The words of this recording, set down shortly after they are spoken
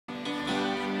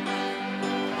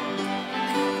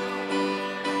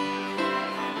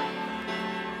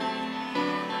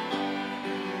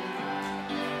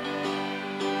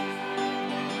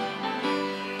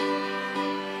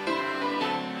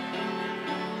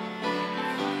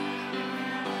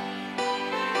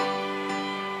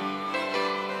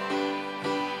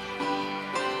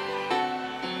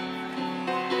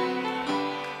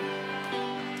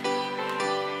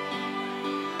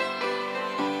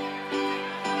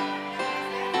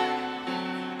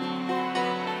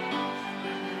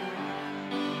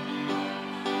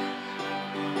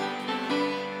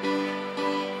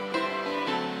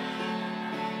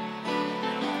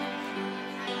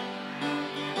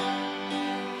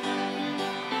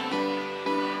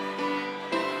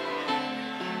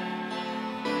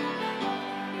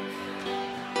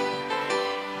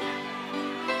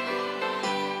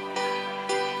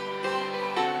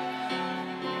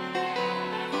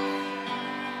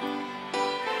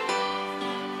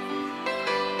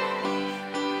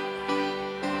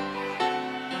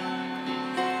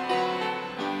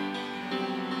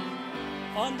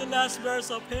the last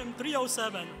verse of hymn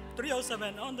 307.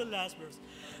 307 on the last verse.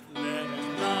 Let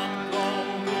us not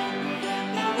grow weary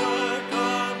in the work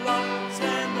of love.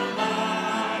 Send the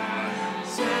light,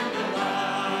 send the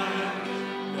light.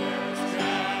 Let us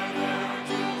gather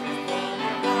to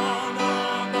perform one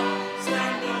above.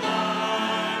 Send the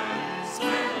light,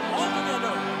 send the all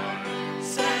together.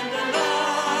 Send the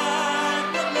light,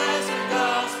 the blessed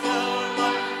gospel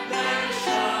light. Let it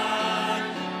shine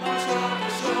from shore to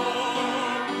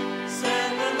shore.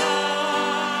 Send the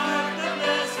light, the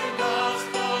blessed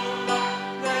gospel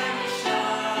light. Let it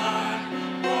shine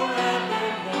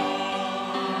forevermore.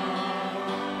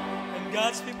 And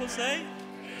God's people say,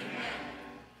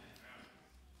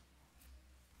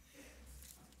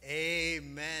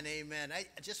 Amen, amen. I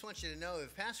just want you to know,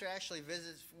 if Pastor actually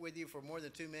visits with you for more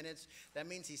than 2 minutes, that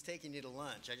means he's taking you to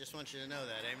lunch. I just want you to know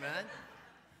that, amen?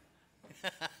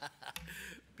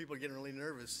 People are getting really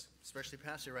nervous, especially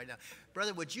Pastor right now.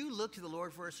 Brother, would you look to the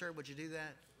Lord for us, sir? Would you do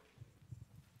that?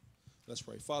 Let's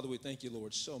pray. Father, we thank you,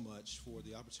 Lord, so much for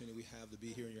the opportunity we have to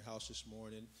be here in your house this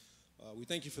morning. We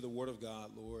thank you for the word of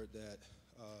God, Lord, that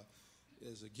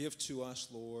is a gift to us,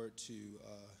 Lord, to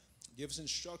give us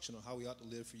instruction on how we ought to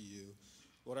live for you.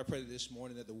 Lord, I pray that this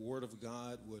morning that the word of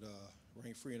God would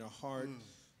reign free in our heart.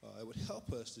 It would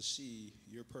help us to see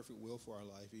your perfect will for our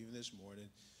life, even this morning.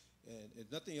 And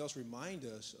if nothing else, remind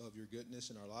us of your goodness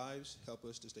in our lives. Help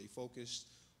us to stay focused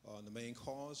on the main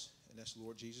cause, and that's the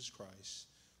Lord Jesus Christ.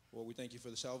 Lord, we thank you for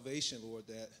the salvation, Lord,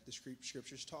 that the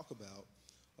scriptures talk about.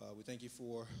 We thank you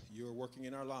for your working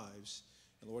in our lives.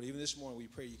 And Lord, even this morning, we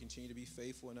pray you continue to be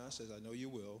faithful in us, as I know you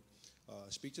will.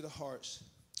 Speak to the hearts.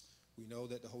 We know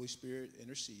that the Holy Spirit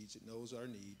intercedes. It knows our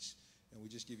needs. And we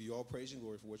just give you all praise and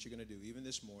glory for what you're going to do, even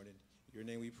this morning. In your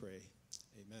name we pray.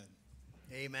 Amen.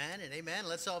 Amen and amen.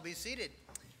 Let's all be seated.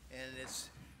 And it's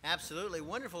absolutely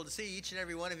wonderful to see each and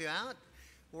every one of you out.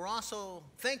 We're also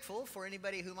thankful for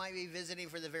anybody who might be visiting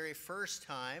for the very first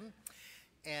time.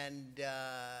 And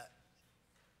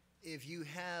if you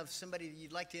have somebody that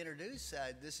you'd like to introduce,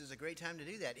 this is a great time to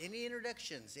do that. Any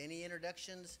introductions? Any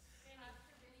introductions?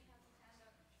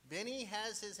 Benny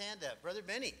has his hand up. Brother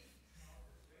Benny.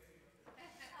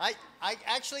 I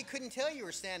actually couldn't tell you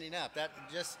were standing up. That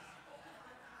just...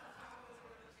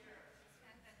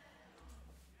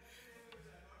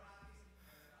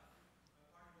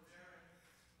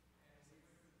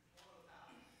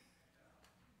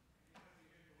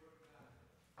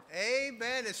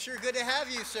 Amen. It's sure good to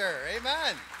have you, sir.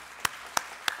 Amen.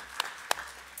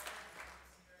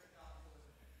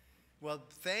 Well,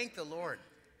 thank the Lord.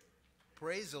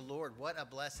 Praise the Lord. What a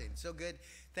blessing. So good.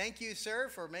 Thank you, sir,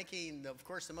 for making, of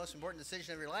course, the most important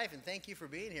decision of your life. And thank you for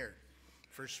being here.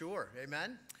 For sure.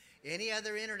 Amen. Any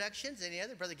other introductions? Any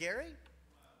other? Brother Gary? Thank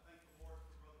the Lord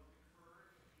for Brother Rick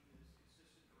Curry. He is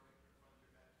the Assistant Director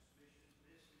of Frontier Baptist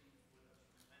Mission, visiting with us from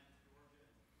Atlanta, Georgia.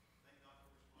 And thank God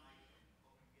for his life, and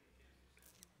hope you get a chance to see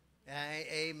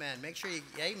him. Amen. Make sure you,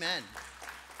 amen.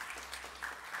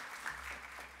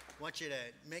 Want you to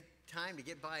make time to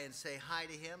get by and say hi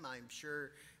to him. I'm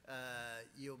sure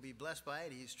you'll be blessed by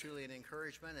it. He's truly an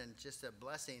encouragement and just a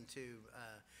blessing to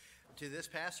this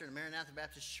pastor in Maranatha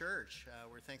Baptist Church.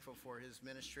 We're thankful for his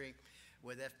ministry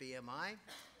with FBMI,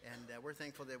 and we're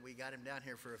thankful that we got him down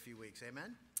here for a few weeks.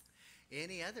 Amen.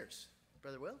 Any others?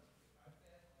 Brother Will?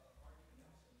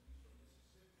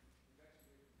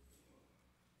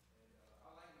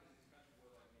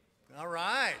 All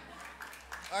right.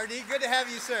 RD, good to have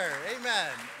you, sir. Amen.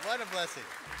 What a blessing.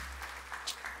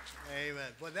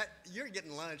 Amen. Well, you're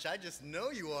getting lunch. I just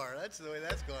know you are. That's the way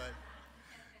that's going.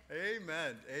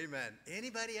 Amen. Amen.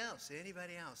 Anybody else?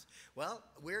 Anybody else? Well,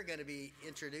 we're going to be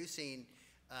introducing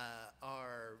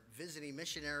our visiting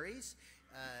missionaries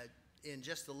in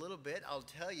just a little bit. I'll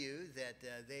tell you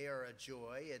that they are a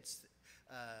joy. It's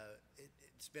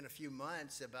been a few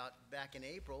months, about back in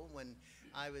April, when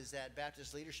I was at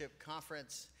Baptist Leadership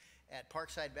Conference at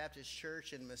Parkside Baptist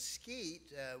Church in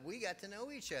Mesquite. We got to know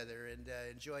each other and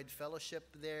enjoyed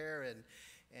fellowship there,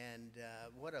 and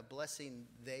what a blessing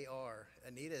they are.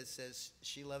 Anita says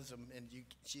she loves them, and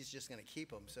she's just going to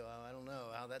keep them. So I don't know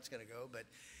how that's going to go, but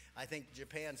I think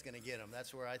Japan's going to get them.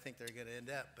 That's where I think they're going to end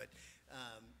up. But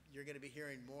you're going to be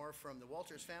hearing more from the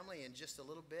Walters family in just a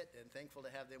little bit, and thankful to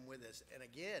have them with us. And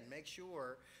again, make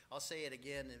sure, I'll say it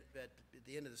again at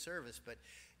the end of the service, but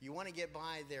you want to get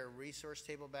by their resource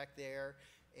table back there,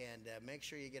 and make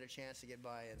sure you get a chance to get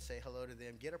by and say hello to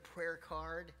them. Get a prayer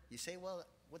card. You say, well,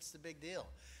 what's the big deal?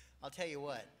 I'll tell you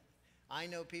what. I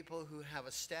know people who have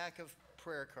a stack of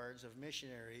prayer cards of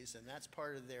missionaries, and that's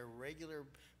part of their regular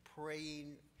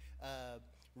praying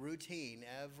routine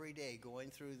every day, going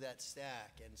through that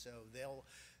stack. And so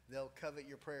they'll covet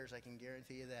your prayers. I can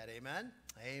guarantee you that. Amen?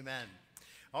 Amen.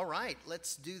 All right,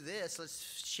 let's do this.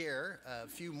 Let's share a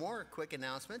few more quick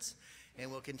announcements,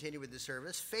 and we'll continue with the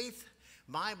service. Faith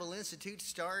Bible Institute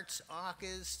starts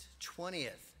August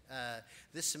 20th.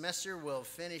 This semester we'll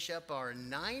finish up our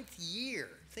 9th year.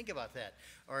 Think about that.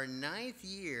 Our 9th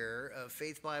year of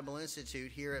Faith Bible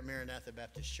Institute here at Maranatha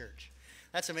Baptist Church.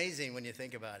 That's amazing when you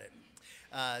think about it.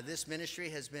 This ministry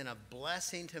has been a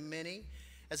blessing to many.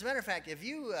 As a matter of fact, if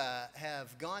you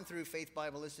have gone through Faith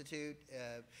Bible Institute,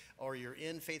 or you're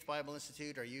in Faith Bible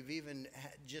Institute, or you've even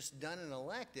just done an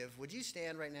elective, would you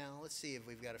stand right now? Let's see if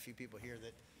we've got a few people here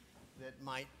that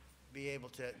might be able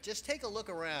to just take a look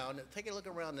around. Take a look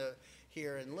around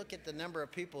here and look at the number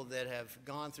of people that have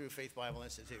gone through Faith Bible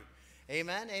Institute.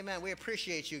 Amen? Amen. We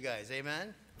appreciate you guys.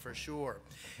 Amen? For sure.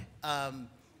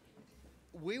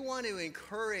 We want to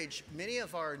encourage many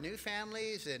of our new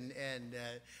families and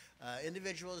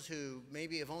individuals who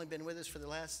maybe have only been with us for the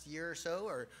last year or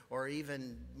so, or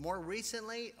even more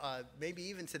recently, maybe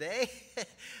even today.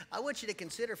 I want you to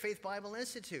consider Faith Bible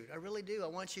Institute. I really do. I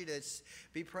want you to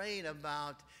be praying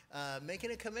about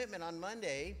making a commitment on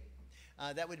Monday.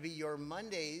 That would be your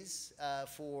Mondays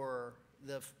for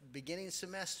the beginning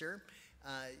semester.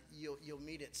 You'll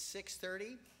meet at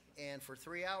 6:30. And for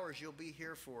 3 hours, you'll be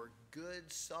here for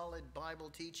good, solid Bible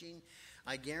teaching.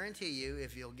 I guarantee you,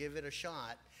 if you'll give it a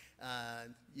shot,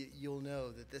 you'll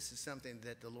know that this is something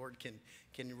that the Lord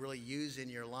can really use in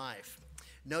your life.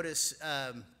 Notice,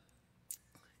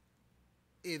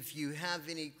 if you have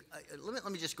any,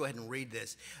 let me just go ahead and read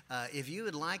this. If you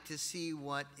would like to see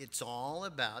what it's all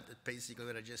about, that's basically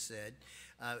what I just said,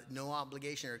 no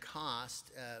obligation or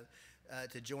cost,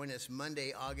 to join us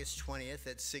Monday, August 20th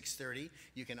at 6:30.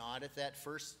 You can audit that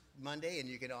first Monday, and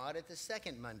you can audit the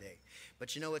second Monday.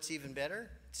 But you know what's even better?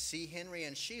 See Henry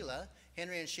and Sheila.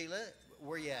 Henry and Sheila,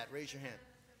 where you at? Raise your hand.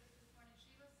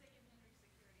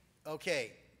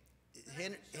 Okay.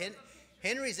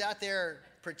 Henry's out there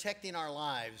protecting our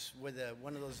lives with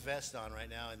one of those vests on right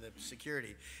now in the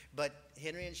security. But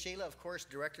Henry and Sheila, of course,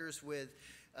 directors with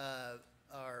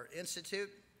our institute,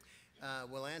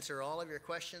 will answer all of your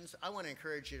questions. I want to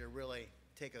encourage you to really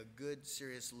take a good,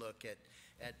 serious look at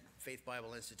Faith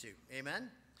Bible Institute. Amen?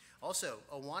 Also,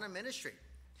 Awana Ministry.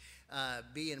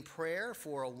 Be in prayer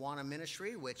for Awana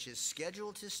Ministry, which is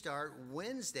scheduled to start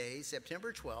Wednesday,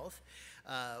 September 12th.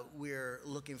 We're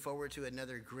looking forward to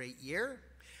another great year.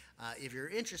 If you're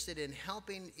interested in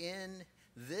helping in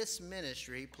this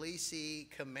ministry, please see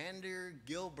Commander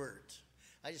Gilbert.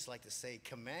 I just like to say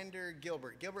Commander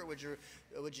Gilbert. Gilbert, would you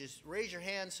raise your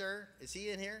hand, sir? Is he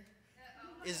in here?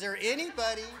 Is there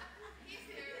anybody?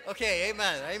 Okay,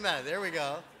 amen, amen. There we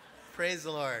go. Praise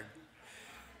the Lord.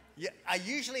 Yeah, I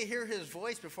usually hear his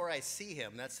voice before I see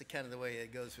him. That's the kind of the way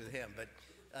it goes with him. But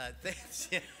thanks,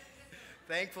 yeah.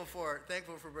 thankful for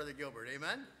Brother Gilbert.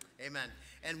 Amen, amen.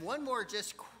 And one more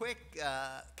just quick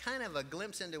kind of a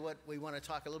glimpse into what we want to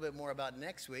talk a little bit more about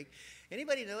next week.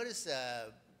 Anybody notice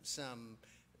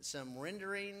some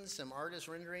renderings, some artist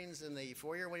renderings in the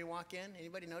foyer when you walk in?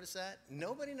 Anybody notice that?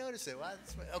 Nobody noticed it. Well,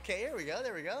 okay, here we go.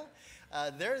 There we go.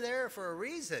 They're there for a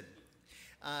reason.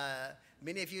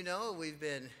 Many of you know we've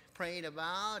been praying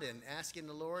about and asking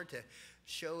the Lord to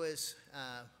show us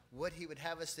what He would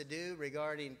have us to do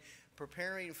regarding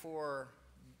preparing for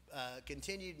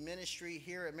continued ministry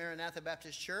here at Maranatha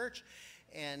Baptist Church.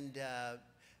 And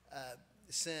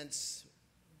since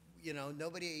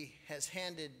nobody has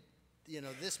handed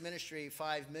this ministry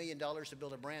 $5 million to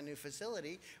build a brand new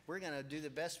facility, we're going to do the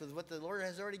best with what the Lord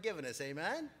has already given us.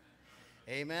 Amen?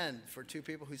 Amen. For two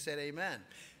people who said amen.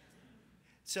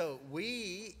 So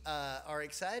we are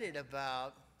excited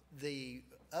about the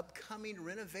upcoming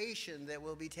renovation that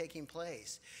will be taking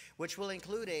place, which will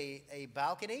include a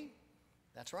balcony.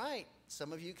 That's right.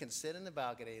 Some of you can sit in the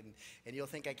balcony, and you'll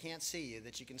think I can't see you,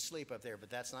 that you can sleep up there, but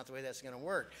that's not the way that's going to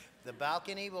work. The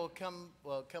balcony will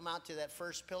come out to that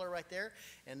first pillar right there,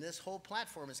 and this whole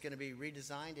platform is going to be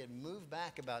redesigned and moved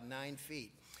back about 9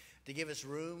 feet to give us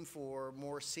room for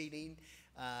more seating.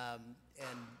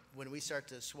 And when we start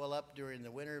to swell up during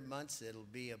the winter months, it'll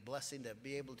be a blessing to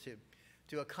be able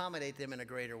to accommodate them in a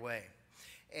greater way.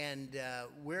 And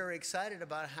we're excited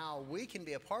about how we can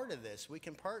be a part of this. We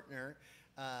can partner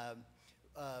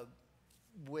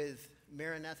with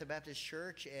Maranatha Baptist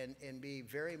Church and be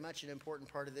very much an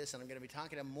important part of this. And I'm going to be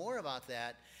talking more about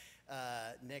that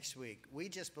next week. We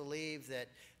just believe that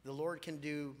the Lord can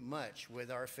do much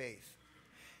with our faith.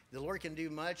 The Lord can do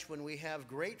much when we have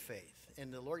great faith.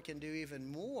 And the Lord can do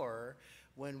even more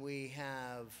when we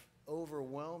have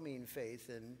overwhelming faith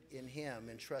in him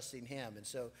and trusting him. And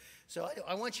so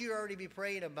I want you to already be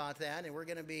praying about that, and we're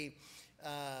going to be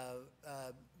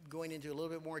going into a little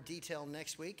bit more detail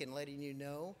next week and letting you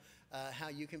know how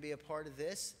you can be a part of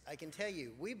this. I can tell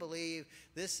you, we believe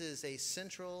this is a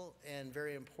central and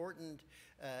very important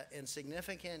and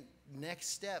significant next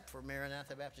step for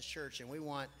Maranatha Baptist Church, and we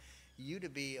want you to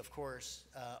be, of course,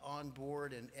 on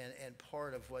board and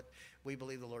part of what we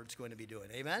believe the Lord's going to be doing.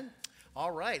 Amen?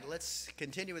 All right, let's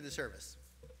continue with the service.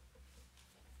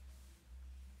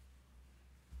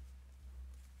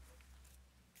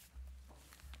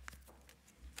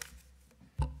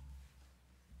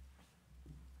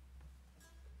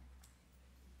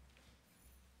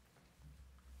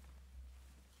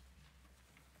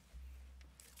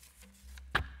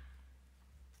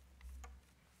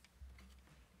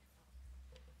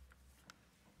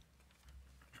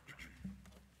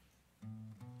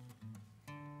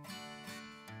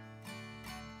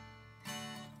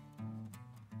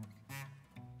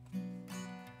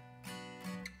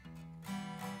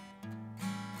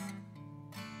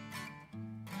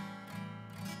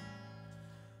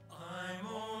 I'm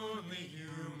only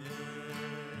human.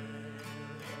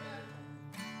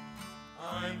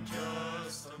 I'm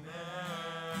just a man.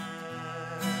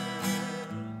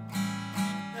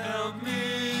 Help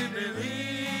me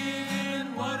believe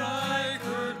in what I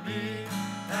could be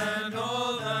and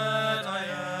all that I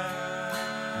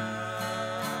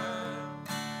am.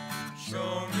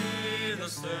 Show me the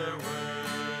stairway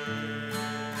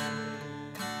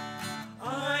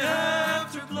I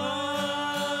have to climb.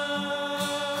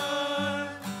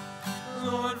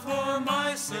 Lord, for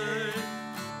my sake,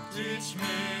 teach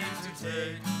me to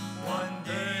take one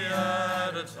day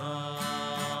at a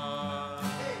time.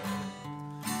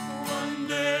 One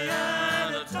day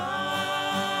at a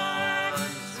time,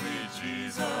 sweet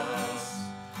Jesus,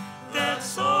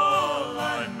 that's all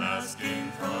I'm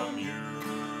asking from you.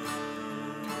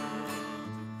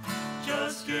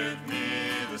 Just give me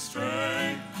the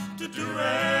strength to do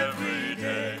every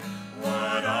day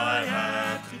what I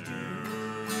have to do.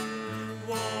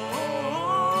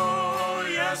 Whoa,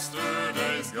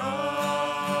 yesterday's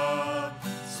gone,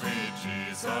 sweet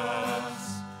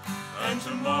Jesus, and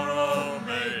tomorrow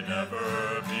may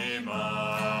never be mine.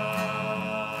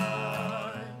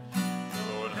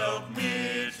 Lord, help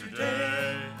me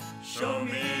today, show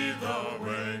me the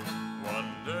way,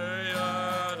 one day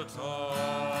at a time.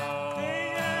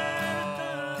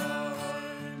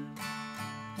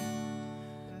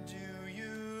 Do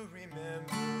you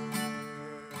remember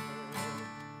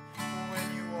when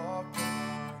you walked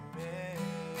among men?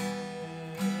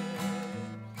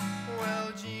 Well,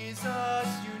 Jesus,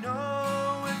 you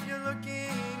know if you're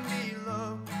looking below,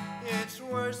 it's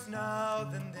worse now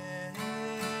than then.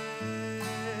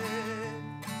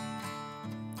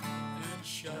 It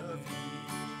shall be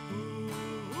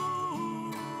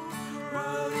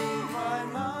Crowding my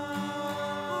mind.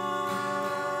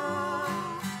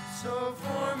 So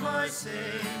for my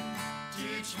sake,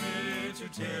 teach me to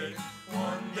take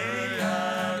one day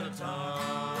at a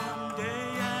time. one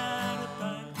day at a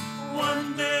time,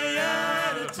 one day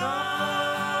at a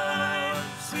time,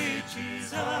 sweet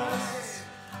Jesus,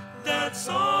 that's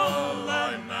all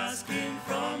I'm asking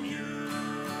from you.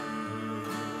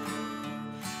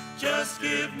 Just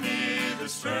give me the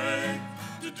strength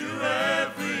to do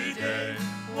every day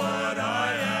what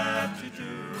I have to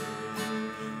do.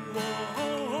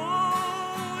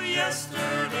 Whoa,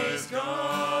 yesterday's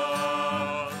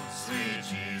gone, sweet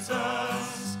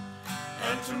Jesus,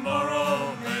 and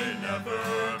tomorrow may never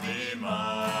be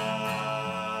mine.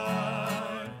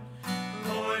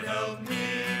 Lord, help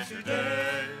me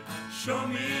today, show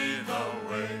me the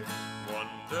way, one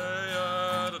day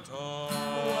at a time.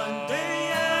 One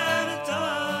day at a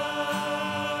time.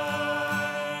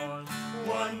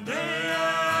 One day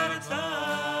at a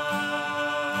time.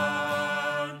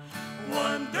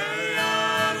 One day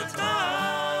at a time.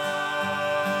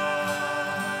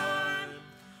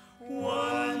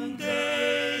 One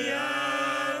day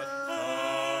at a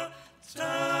time.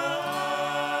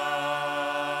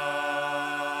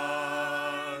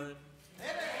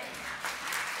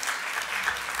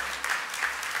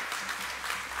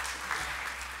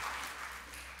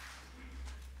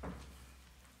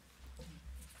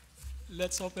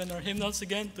 Let's open our hymnals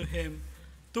again to hymn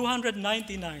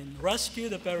 299, Rescue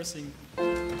the Perishing.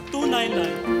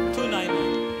 299,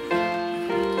 299.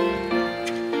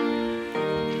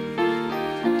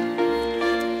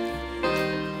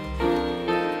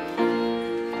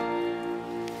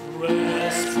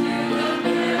 Rescue the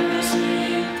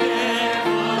perishing, care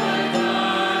for the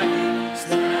dying,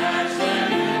 snatch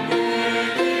them in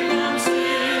from sin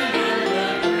and the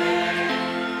grave.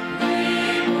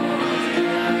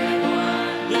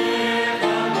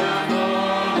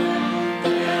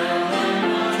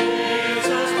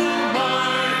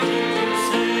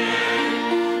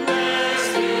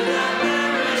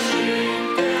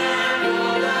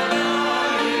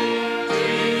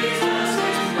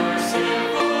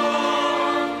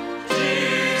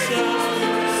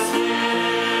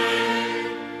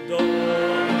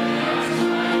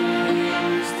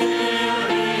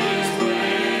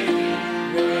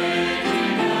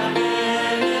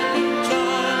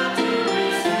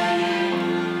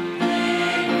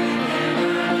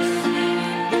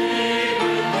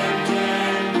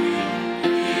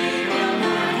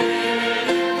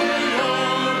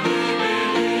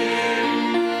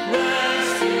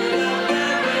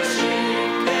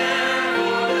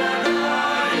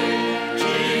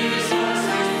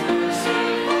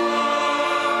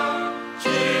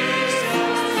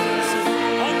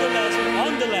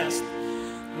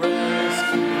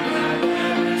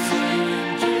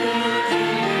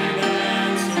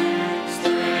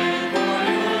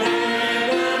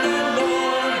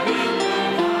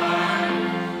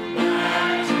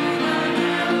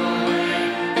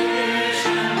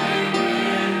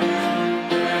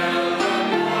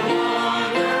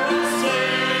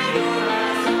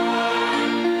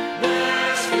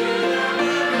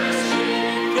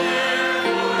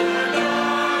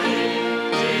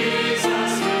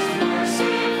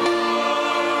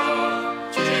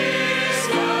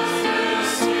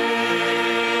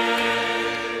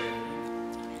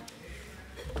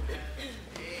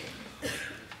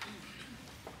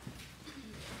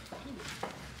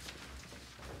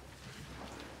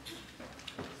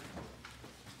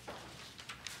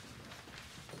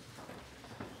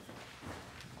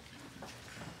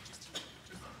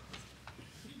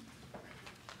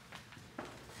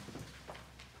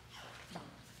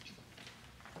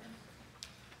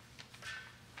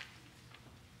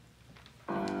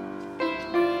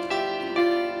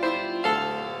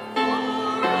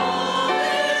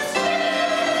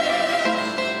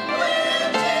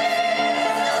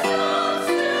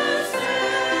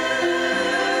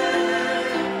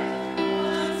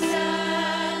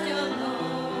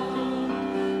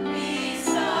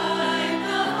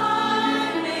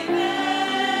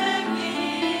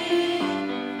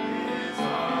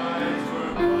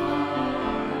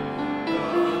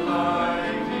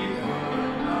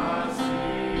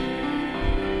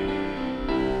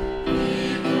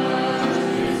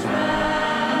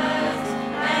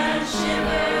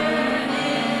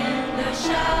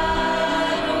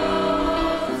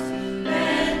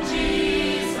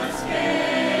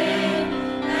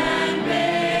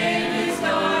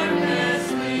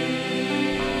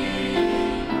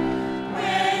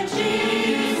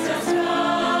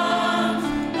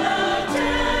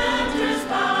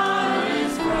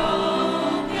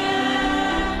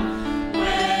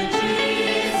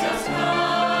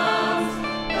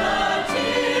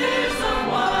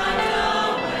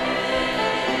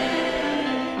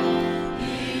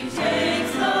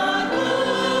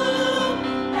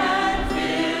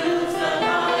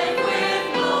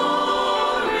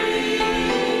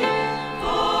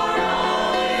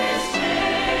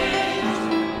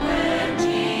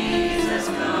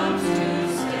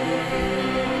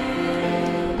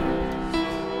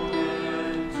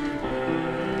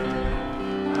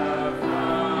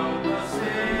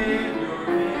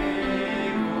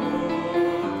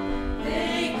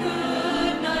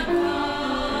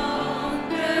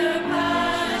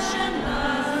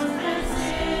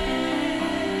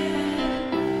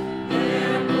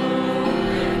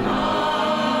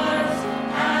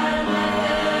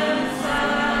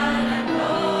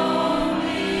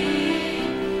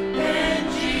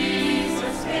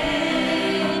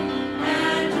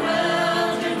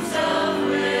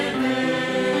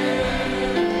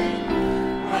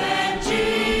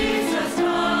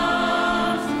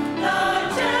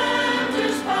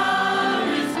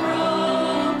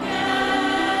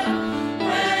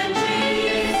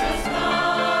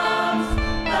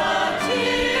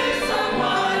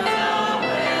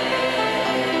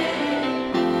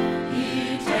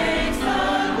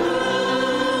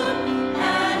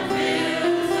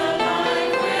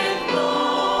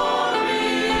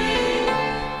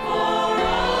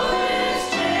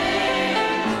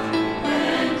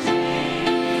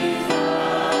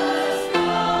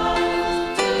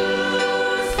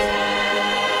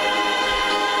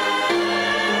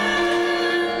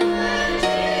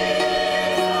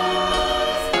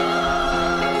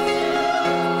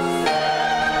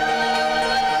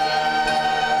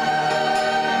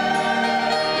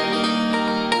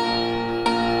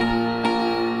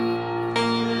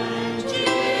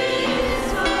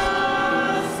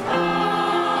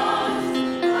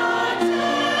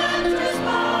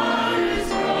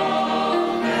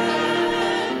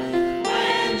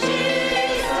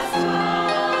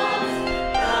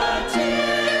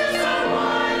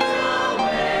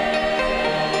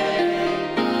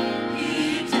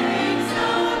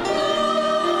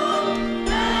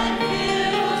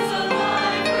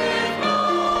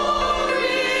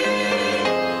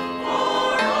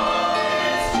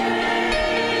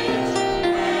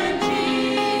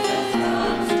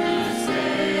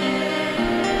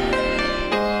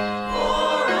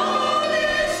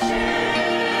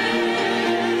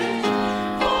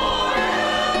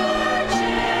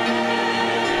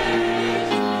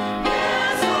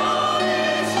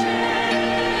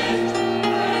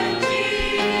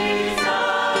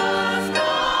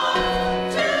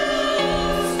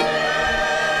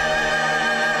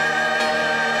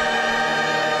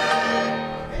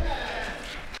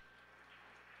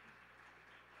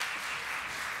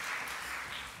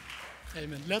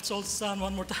 Amen. Let's all stand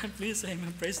one more time, please.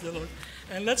 Amen. Praise the Lord.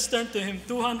 And let's turn to hymn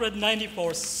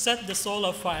 294, Set the Soul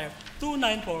Afire.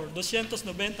 294,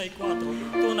 294.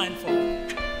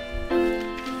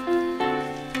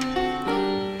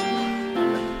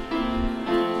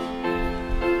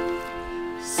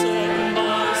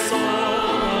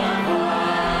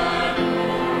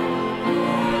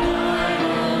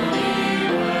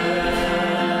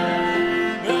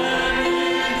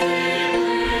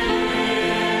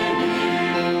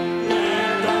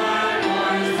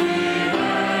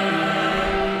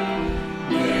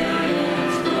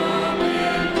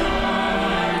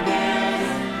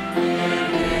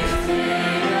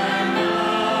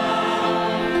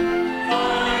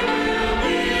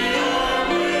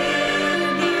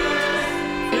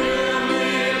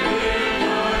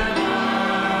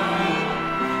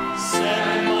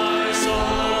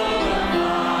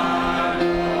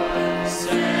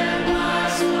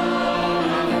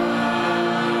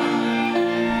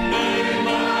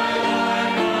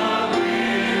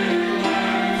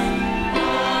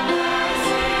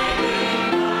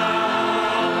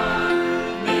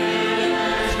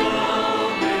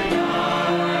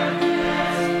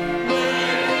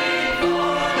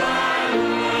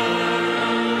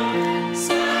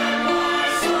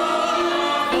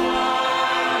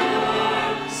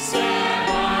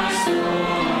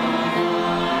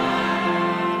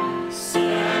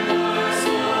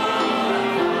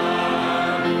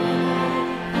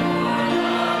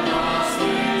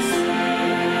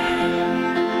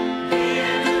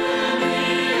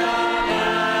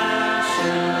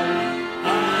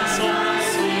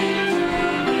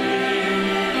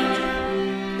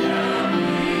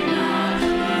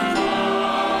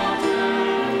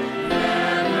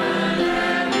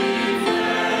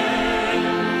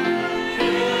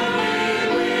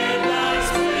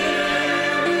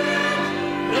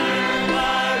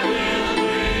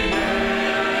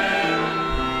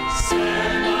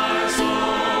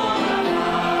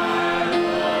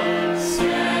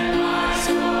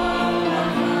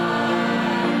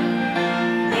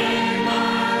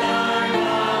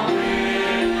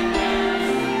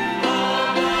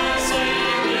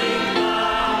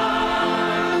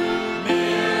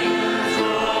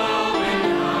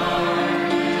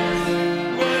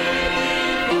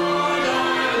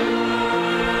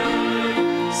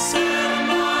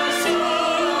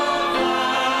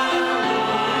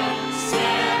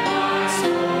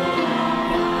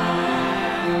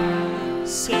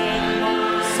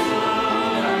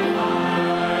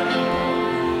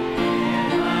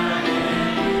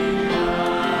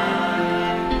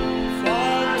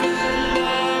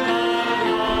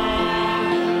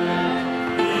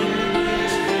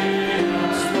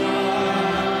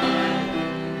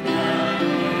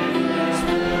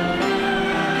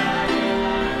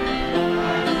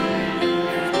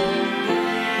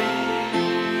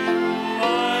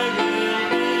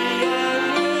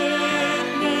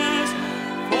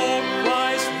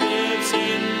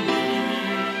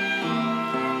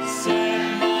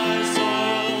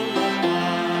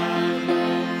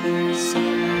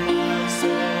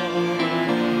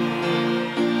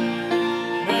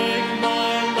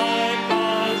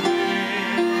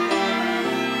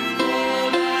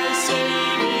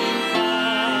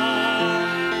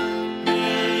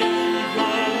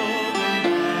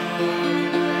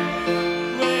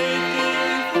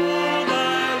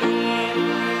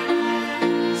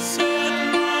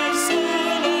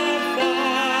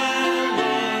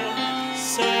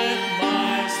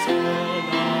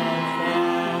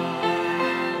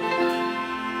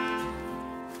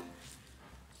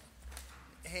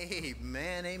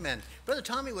 Amen, amen. Brother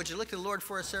Tommy, would you look to the Lord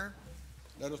for us, sir?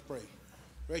 Let us pray.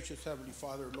 Gracious Heavenly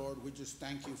Father, Lord, we just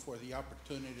thank you for the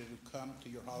opportunity to come to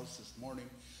your house this morning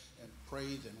and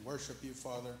praise and worship you,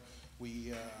 Father.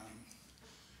 We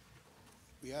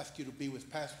ask you to be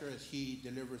with Pastor as he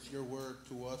delivers your word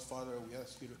to us, Father. We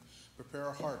ask you to prepare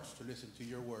our hearts to listen to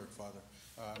your word, Father.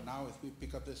 Now, as we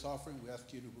pick up this offering, we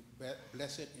ask you to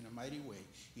bless it in a mighty way.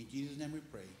 In Jesus' name we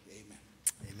pray. Amen.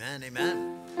 Amen,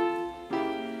 amen.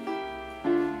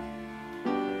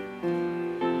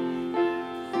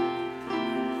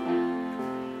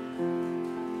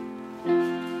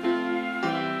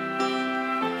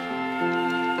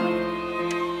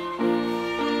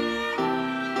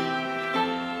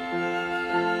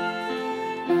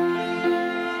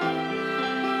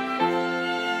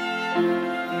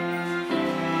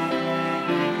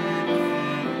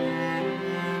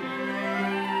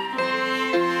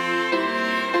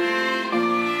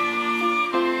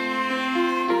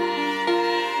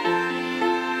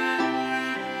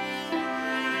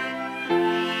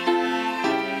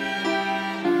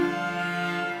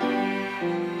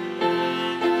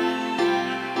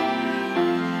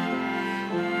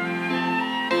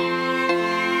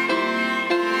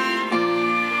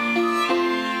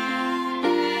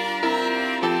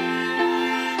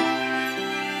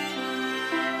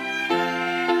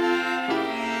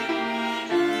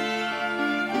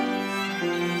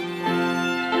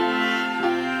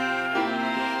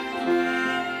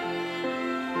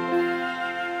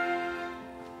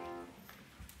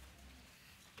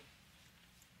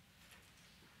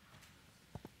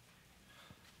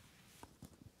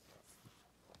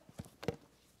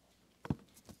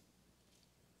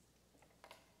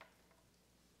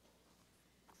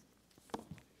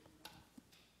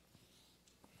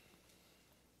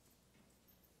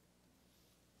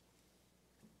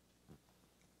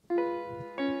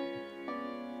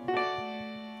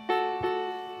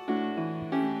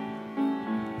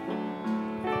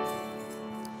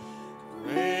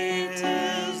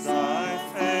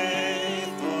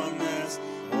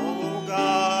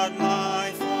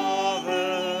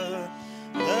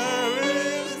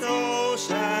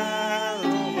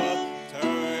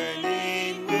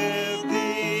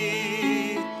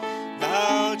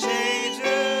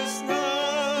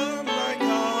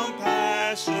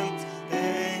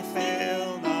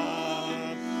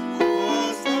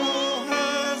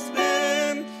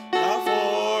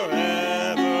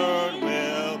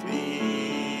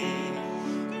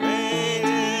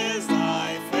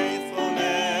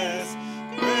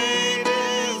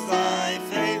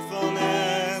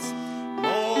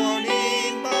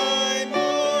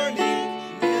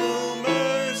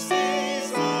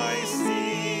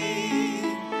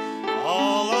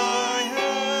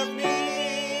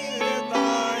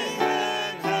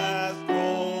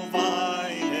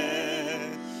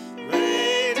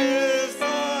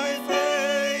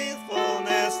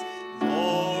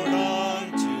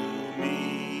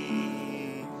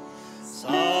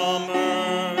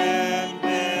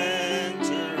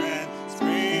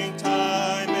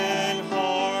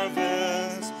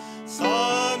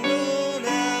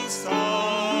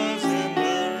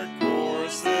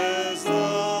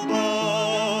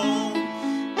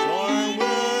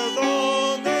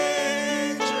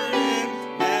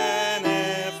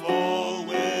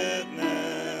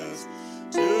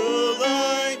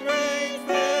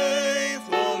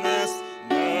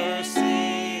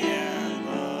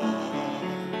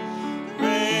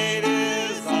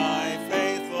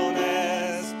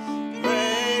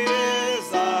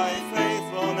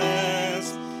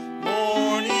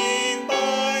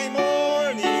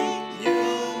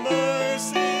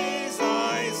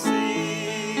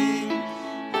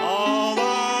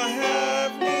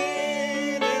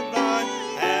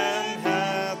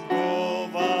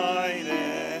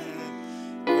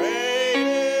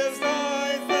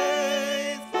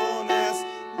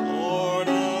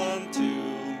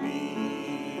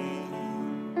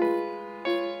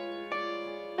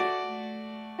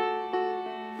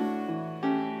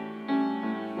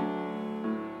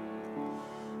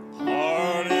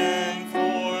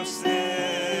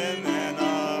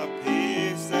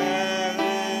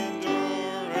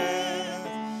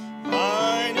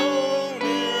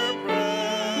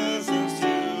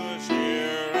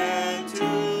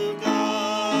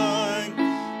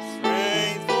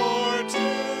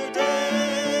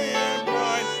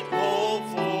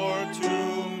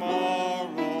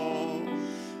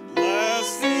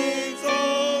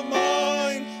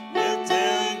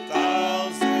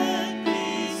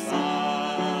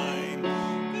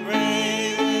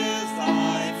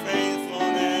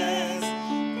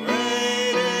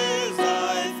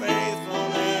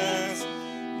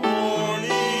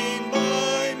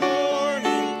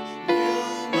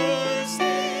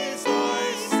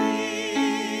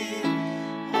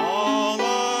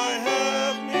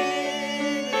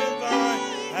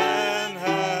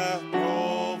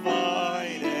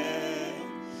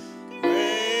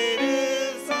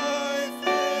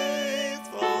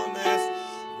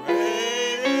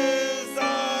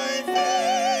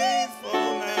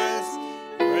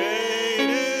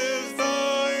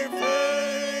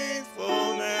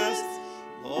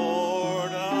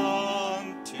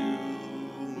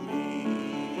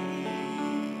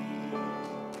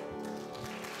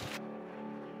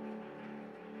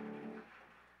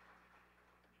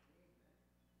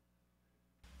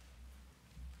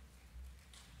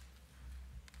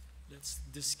 Let's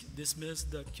dismiss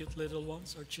the cute little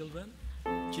ones, our children.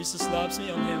 Jesus loves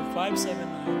me on hymn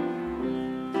 579.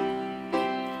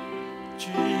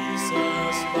 Jesus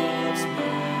loves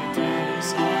me,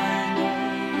 this I know,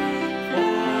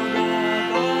 for the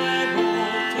Bible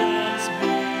tells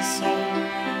me so.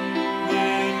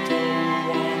 Little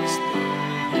ones to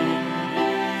him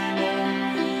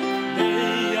belong,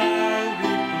 they are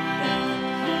written,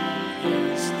 but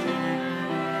he is true.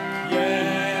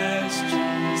 Yes,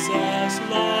 Jesus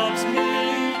loves me.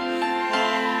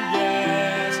 Oh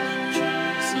yes,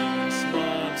 Jesus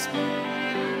loves me.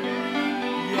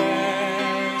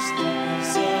 Yes,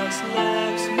 Jesus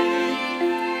loves me,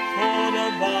 for the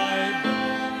Bible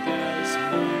tells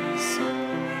me so.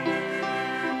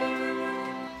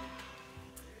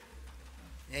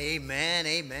 Amen,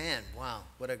 amen. Wow,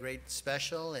 what a great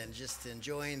special, and just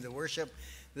enjoying the worship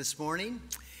this morning.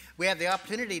 We have the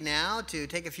opportunity now to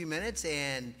take a few minutes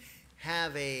and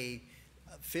have a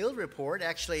field report,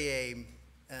 actually a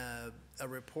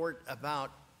report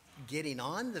about getting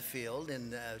on the field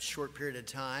in a short period of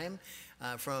time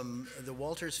from the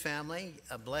Walters family.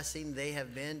 A blessing they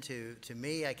have been to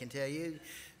me, I can tell you,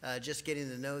 just getting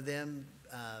to know them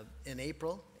in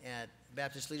April at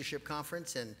Baptist Leadership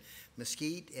Conference in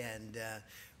Mesquite, and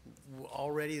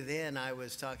already then I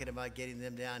was talking about getting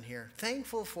them down here.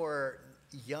 Thankful for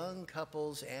young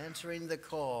couples answering the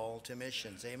call to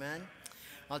missions. Amen.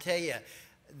 I'll tell you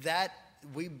that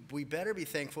we better be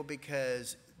thankful,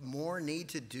 because more need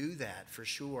to do that for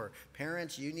sure.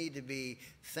 Parents, you need to be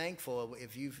thankful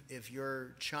if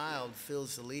your child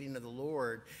feels the leading of the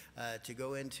Lord to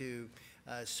go into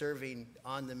serving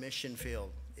on the mission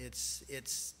field.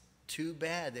 It's too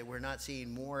bad that we're not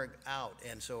seeing more out.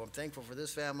 And so I'm thankful for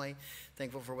this family,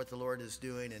 thankful for what the Lord is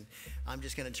doing. And I'm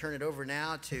just going to turn it over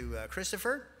now to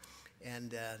Christopher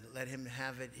and let him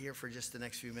have it here for just the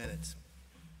next few minutes.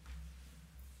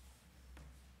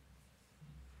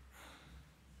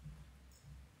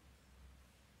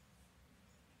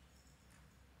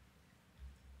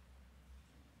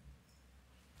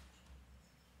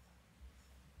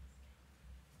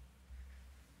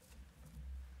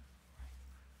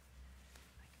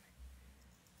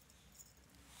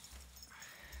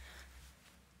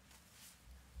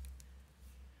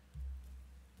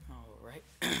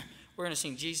 We're going to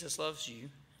sing Jesus Loves You,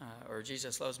 or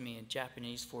Jesus Loves Me in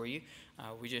Japanese for you.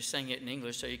 We just sang it in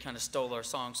English, so you kind of stole our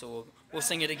song, so we'll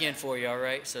sing it again for you, all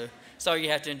right? So sorry you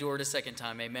have to endure it a second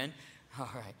time, amen? All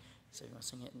right. So you want to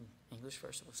sing it in English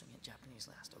first, or we'll sing it in Japanese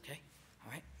last, okay?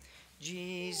 All right.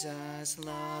 Jesus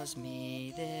loves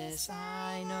me, this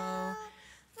I know,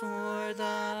 for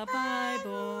the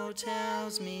Bible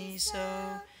tells me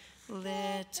so.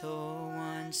 Little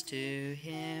ones to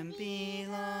him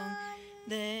belong.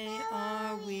 They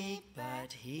are weak,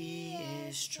 but he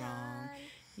is strong.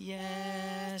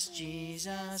 Yes,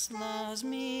 Jesus loves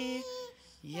me.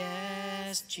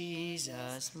 Yes,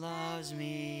 Jesus loves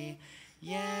me.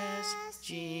 Yes,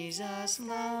 Jesus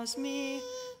loves me.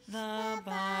 The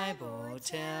Bible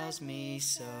tells me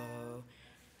so. All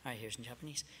right, here's in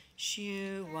Japanese.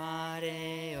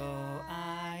 Shuware o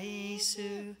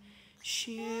aisu,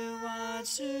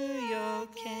 shuwatsu yo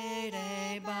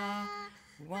kereba,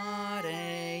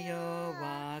 ware yo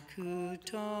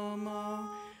wakutomo,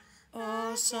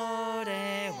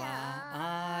 osore wa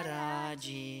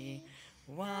araji,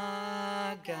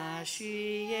 wagashi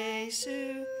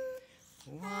Yesu,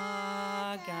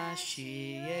 wagashi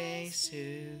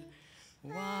Yesu,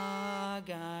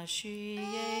 wagashi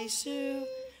Yesu,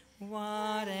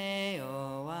 ware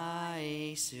o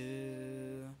aisu.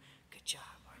 Good job.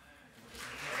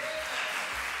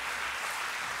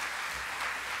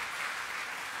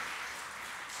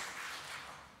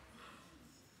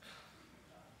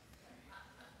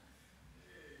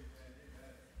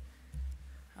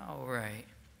 All right.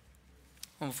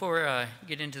 Well, before I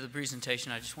get into the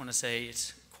presentation, I just want to say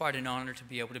it's quite an honor to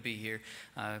be able to be here.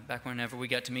 Back whenever we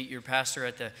got to meet your pastor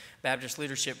at the Baptist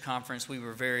Leadership Conference, we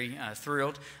were very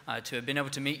thrilled to have been able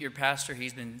to meet your pastor.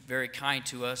 He's been very kind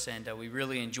to us, and we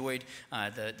really enjoyed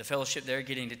the fellowship there,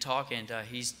 getting to talk, and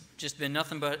he's just been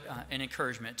nothing but an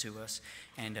encouragement to us.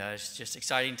 And it's just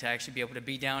exciting to actually be able to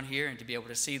be down here and to be able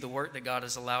to see the work that God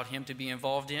has allowed him to be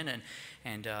involved in,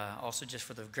 and also just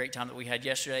for the great time that we had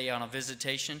yesterday on a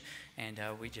visitation, and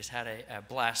we just had a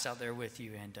blast out there with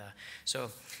you. And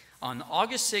so on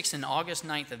August 6th and August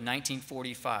 9th of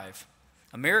 1945,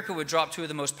 America would drop two of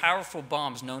the most powerful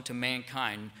bombs known to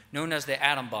mankind, known as the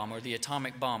atom bomb or the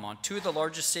atomic bomb, on two of the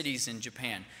largest cities in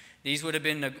Japan. These would have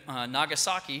been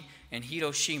Nagasaki and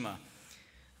Hiroshima.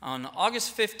 On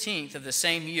August 15th of the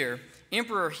same year,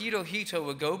 Emperor Hirohito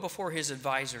would go before his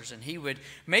advisors and he would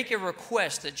make a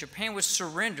request that Japan would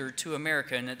surrender to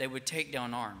America and that they would take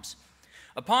down arms.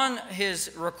 Upon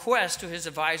his request to his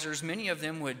advisors, many of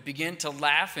them would begin to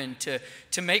laugh and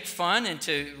to make fun and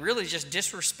to really just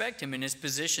disrespect him in his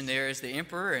position there as the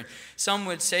emperor. And some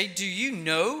would say, "Do you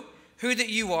know who that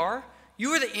you are?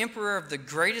 You are the emperor of the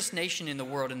greatest nation in the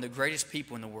world and the greatest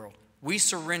people in the world. We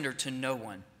surrender to no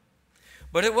one."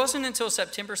 But it wasn't until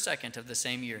September 2nd of the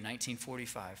same year,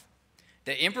 1945,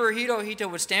 that Emperor Hirohito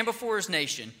would stand before his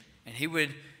nation and he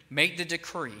would make the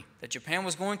decree that Japan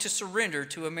was going to surrender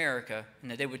to America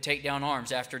and that they would take down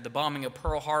arms after the bombing of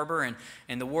Pearl Harbor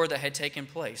and the war that had taken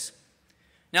place.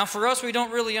 Now, for us, we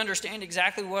don't really understand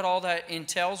exactly what all that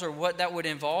entails or what that would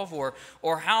involve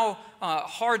or how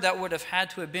hard that would have had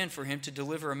to have been for him to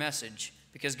deliver a message,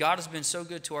 because God has been so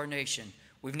good to our nation.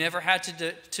 We've never had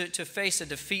to face a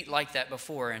defeat like that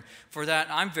before, and for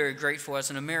that, I'm very grateful as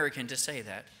an American to say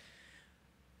that.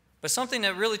 But something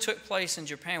that really took place in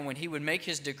Japan when he would make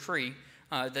his decree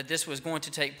that this was going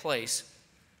to take place,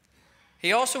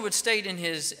 he also would state in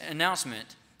his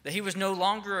announcement that he was no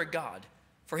longer a god,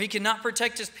 for he could not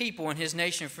protect his people and his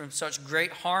nation from such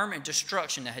great harm and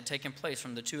destruction that had taken place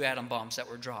from the 2 atom bombs that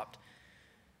were dropped.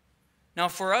 Now,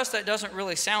 for us, that doesn't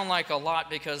really sound like a lot,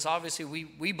 because obviously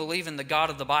we believe in the God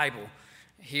of the Bible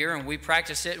here, and we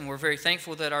practice it, and we're very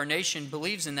thankful that our nation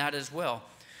believes in that as well.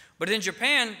 But in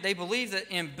Japan, they believe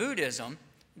that in Buddhism,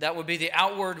 that would be the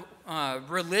outward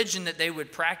religion that they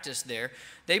would practice there,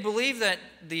 they believe that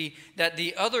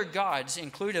the other gods,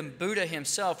 including Buddha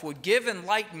himself, would give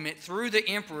enlightenment through the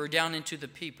emperor down into the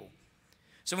people.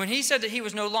 So when he said that he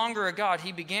was no longer a god,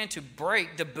 he began to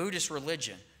break the Buddhist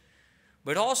religion.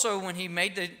 But also when he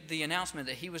made the announcement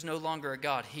that he was no longer a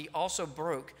god, he also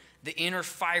broke the inner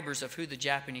fibers of who the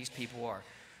Japanese people are.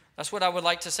 That's what I would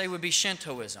like to say would be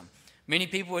Shintoism. Many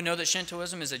people would know that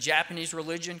Shintoism is a Japanese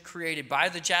religion created by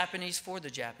the Japanese for the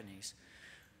Japanese.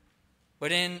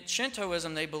 But in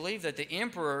Shintoism, they believe that the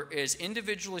emperor is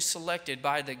individually selected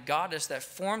by the goddess that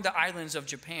formed the islands of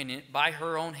Japan by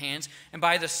her own hands, and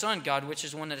by the sun god, which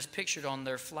is one that is pictured on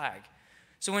their flag.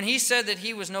 So when he said that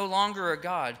he was no longer a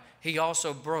god, he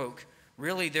also broke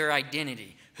really their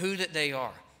identity, who that they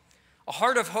are. A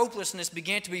heart of hopelessness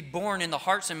began to be born in the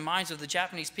hearts and minds of the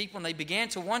Japanese people, and they began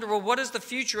to wonder, well, what is the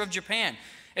future of Japan?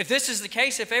 If this is the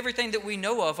case, if everything that we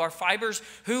know of, our fibers,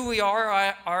 who we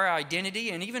are, our identity,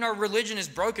 and even our religion is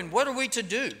broken, what are we to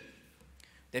do?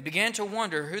 They began to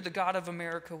wonder who the God of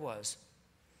America was.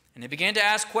 And they began to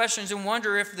ask questions and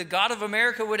wonder if the God of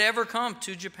America would ever come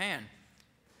to Japan.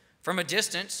 From a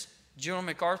distance, General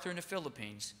MacArthur in the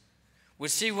Philippines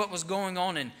would see what was going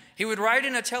on, and he would write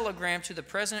in a telegram to the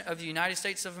President of the United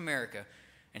States of America,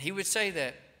 and he would say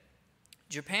that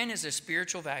Japan is a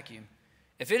spiritual vacuum.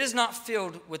 If it is not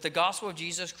filled with the gospel of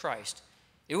Jesus Christ,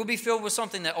 it will be filled with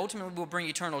something that ultimately will bring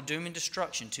eternal doom and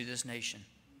destruction to this nation.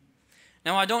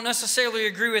 Now, I don't necessarily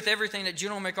agree with everything that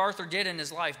General MacArthur did in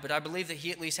his life, but I believe that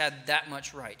he at least had that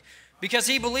much right. Because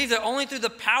he believed that only through the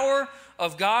power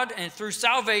of God and through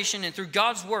salvation and through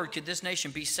God's word could this nation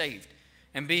be saved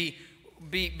and be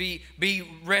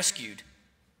rescued.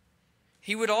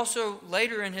 He would also,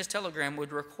 later in his telegram,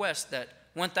 would request that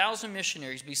 1,000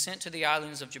 missionaries be sent to the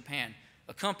islands of Japan,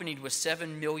 accompanied with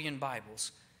 7 million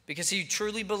Bibles, because he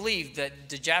truly believed that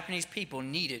the Japanese people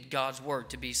needed God's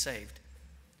word to be saved.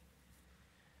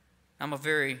 I'm a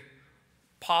very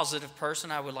positive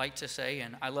person, I would like to say,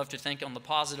 and I love to think on the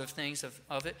positive things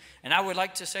of it. And I would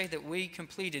like to say that we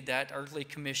completed that earthly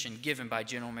commission given by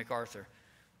General MacArthur.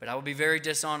 But I will be very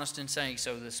dishonest in saying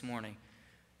so this morning.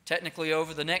 Technically,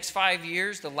 over the next 5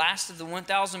 years, the last of the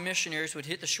 1,000 missionaries would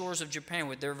hit the shores of Japan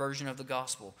with their version of the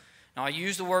gospel. Now, I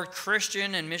use the word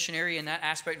Christian and missionary in that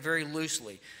aspect very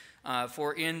loosely.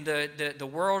 For in the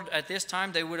world at this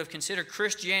time, they would have considered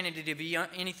Christianity to be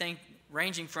anything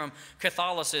ranging from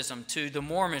Catholicism to the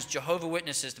Mormons, Jehovah's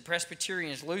Witnesses, the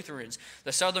Presbyterians, Lutherans,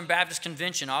 the Southern Baptist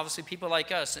Convention, obviously people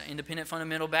like us, independent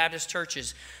fundamental Baptist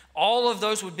churches. All of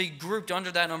those would be grouped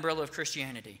under that umbrella of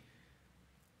Christianity,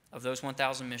 of those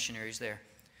 1,000 missionaries there.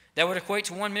 That would equate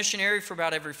to one missionary for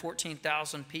about every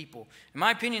 14,000 people. In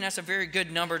my opinion, that's a very good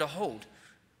number to hold.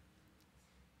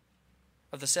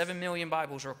 Of the 7 million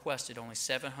Bibles requested, only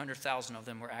 700,000 of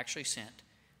them were actually sent,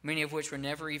 many of which were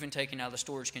never even taken out of the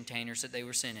storage containers that they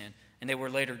were sent in, and they were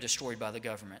later destroyed by the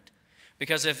government.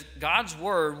 Because if God's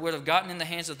word would have gotten in the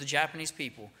hands of the Japanese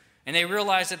people, and they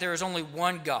realized that there is only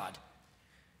one God,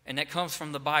 and that comes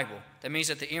from the Bible, that means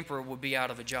that the emperor would be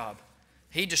out of a job.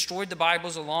 He destroyed the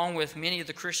Bibles along with many of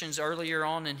the Christians earlier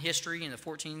on in history in the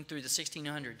 14 through the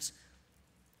 1600s.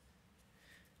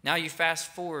 Now you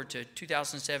fast forward to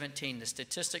 2017, the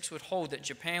statistics would hold that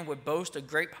Japan would boast a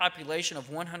great population of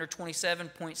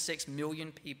 127.6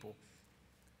 million people.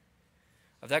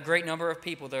 Of that great number of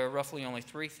people, there are roughly only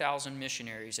 3,000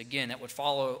 missionaries, again, that would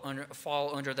fall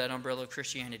under that umbrella of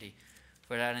Christianity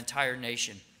for that entire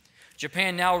nation.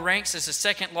 Japan now ranks as the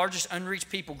second largest unreached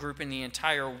people group in the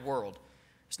entire world.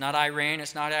 It's not Iran,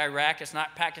 it's not Iraq, it's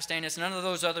not Pakistan, it's none of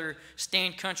those other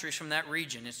stand countries from that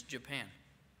region, it's Japan.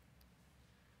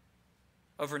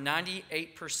 Over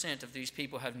 98% of these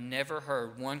people have never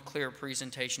heard one clear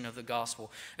presentation of the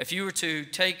gospel. If you were to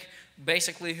take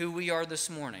basically who we are this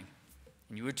morning,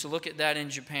 and you were to look at that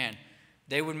in Japan,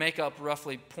 they would make up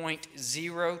roughly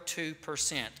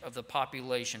 0.02% of the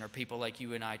population, or people like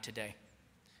you and I today.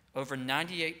 Over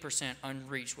 98%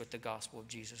 unreached with the gospel of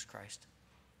Jesus Christ.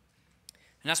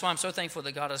 And that's why I'm so thankful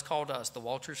that God has called us, the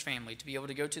Walters family, to be able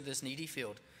to go to this needy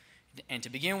field and to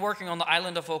begin working on the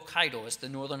island of Hokkaido. It's the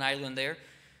northern island there.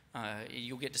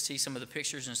 You'll get to see some of the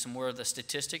pictures and some more of the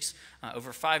statistics.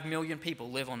 Over 5 million people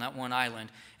live on that one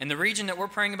island. And the region that we're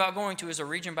praying about going to is a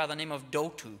region by the name of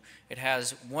Dotu. It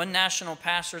has one national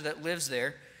pastor that lives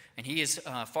there, and he is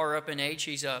far up in age.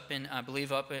 He's up in, I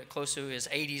believe, close to his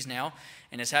 80s now,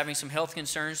 and is having some health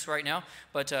concerns right now.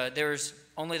 But there's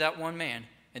only that one man,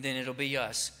 and then it'll be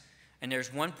us. And there's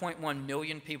 1.1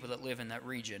 million people that live in that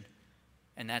region,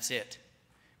 and that's it.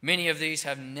 Many of these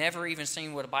have never even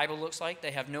seen what a Bible looks like.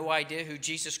 They have no idea who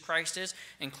Jesus Christ is,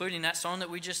 including that song that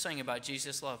we just sang about,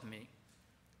 Jesus Loved Me.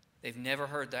 They've never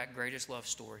heard that greatest love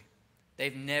story.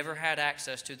 They've never had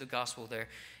access to the gospel there.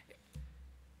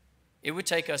 It would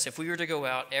take us, if we were to go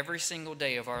out every single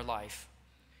day of our life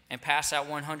and pass out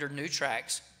 100 new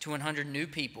tracts to 100 new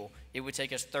people, it would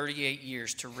take us 38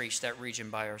 years to reach that region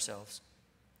by ourselves.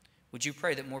 Would you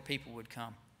pray that more people would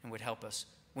come and would help us?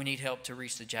 We need help to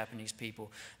reach the Japanese people.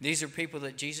 These are people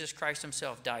that Jesus Christ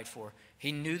himself died for.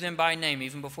 He knew them by name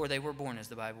even before they were born, as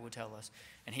the Bible would tell us.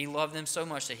 And he loved them so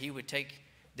much that he would take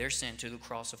their sin to the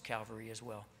cross of Calvary as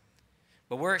well.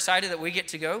 But we're excited that we get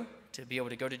to go, to be able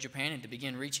to go to Japan and to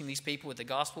begin reaching these people with the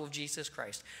gospel of Jesus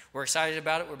Christ. We're excited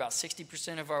about it. We're about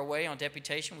 60% of our way on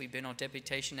deputation. We've been on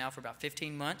deputation now for about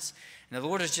 15 months. And the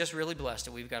Lord has just really blessed it.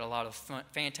 We've got a lot of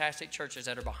fantastic churches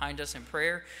that are behind us in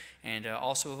prayer, and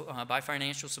also by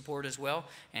financial support as well.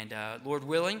 And Lord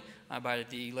willing, by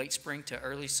the late spring to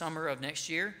early summer of next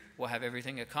year, we'll have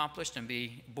everything accomplished and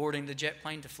be boarding the jet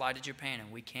plane to fly to Japan,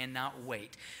 and we cannot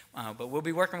wait. But we'll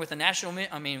be working with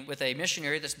with a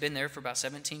missionary that's been there for about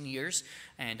 17 years,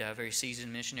 and a very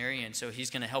seasoned missionary. And so he's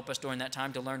going to help us during that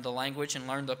time to learn the language and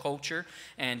learn the culture,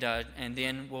 and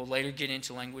then we'll later get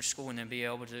into language school and then be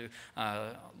able to,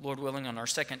 Lord willing, on our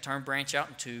second term branch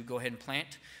out to go ahead and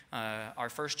plant our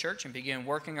first church and begin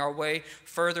working our way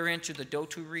further into the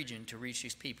Dotu region to reach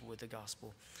these people with the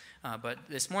gospel. But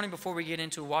this morning, before we get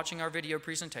into watching our video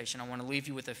presentation, I want to leave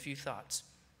you with a few thoughts.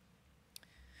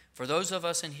 For those of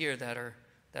us in here that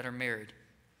are married,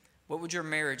 what would your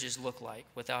marriages look like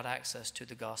without access to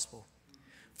the gospel?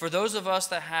 For those of us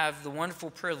that have the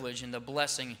wonderful privilege and the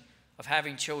blessing of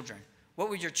having children, what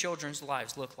would your children's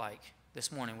lives look like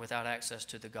this morning without access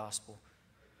to the gospel?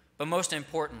 But most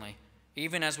importantly,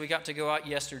 even as we got to go out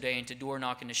yesterday and to door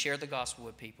knock and to share the gospel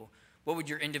with people, what would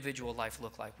your individual life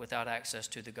look like without access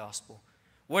to the gospel?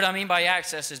 What I mean by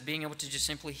access is being able to just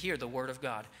simply hear the Word of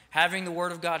God, having the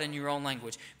Word of God in your own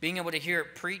language, being able to hear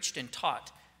it preached and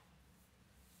taught.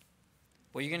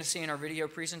 What you're going to see in our video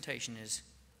presentation is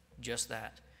just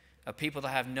that, of people that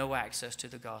have no access to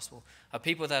the gospel, of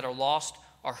people that are lost,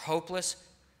 are hopeless,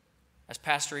 as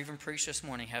Pastor even preached this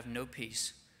morning, have no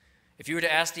peace. If you were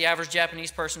to ask the average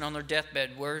Japanese person on their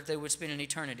deathbed where they would spend an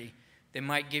eternity, they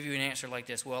might give you an answer like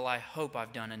this: well, I hope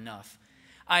I've done enough.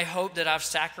 I hope that I've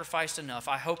sacrificed enough.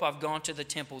 I hope I've gone to the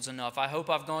temples enough. I hope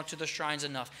I've gone to the shrines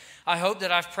enough. I hope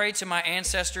that I've prayed to my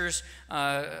ancestors'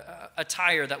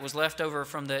 attire that was left over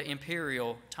from the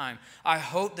imperial time. I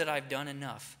hope that I've done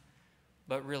enough.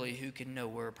 But really, who can know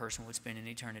where a person would spend an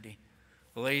eternity?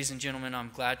 Well, ladies and gentlemen,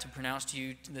 I'm glad to pronounce to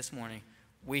you this morning,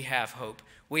 we have hope.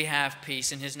 We have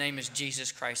peace, and his name is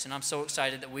Jesus Christ. And I'm so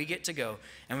excited that we get to go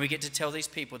and we get to tell these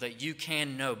people that you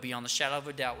can know beyond the shadow of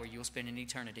a doubt where you'll spend an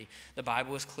eternity. The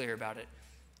Bible is clear about it.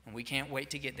 And we can't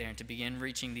wait to get there and to begin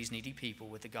reaching these needy people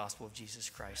with the gospel of Jesus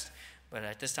Christ. But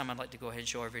at this time, I'd like to go ahead and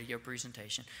show our video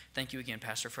presentation. Thank you again,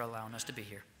 Pastor, for allowing us to be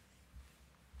here.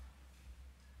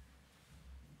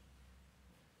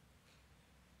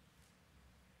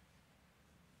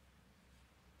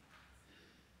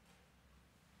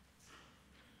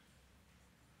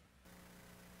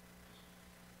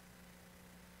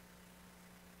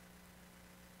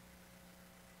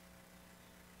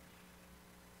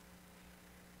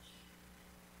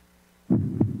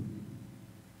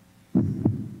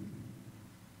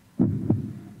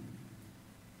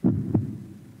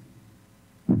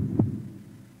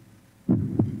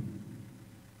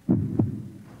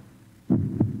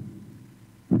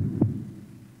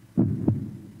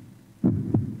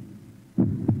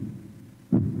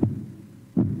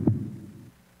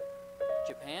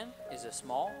 Japan is a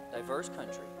small, diverse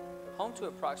country, home to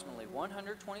approximately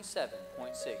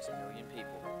 127.6 million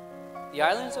people. The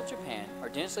islands of Japan are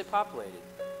densely populated,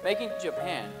 making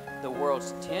Japan the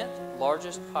world's 10th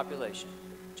largest population.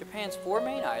 Japan's 4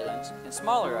 main islands and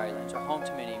smaller islands are home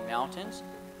to many mountains,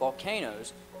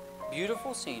 volcanoes,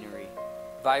 beautiful scenery,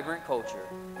 vibrant culture,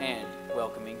 and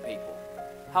welcoming people.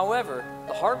 However,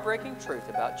 the heartbreaking truth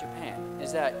about Japan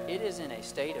is that it is in a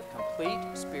state of complete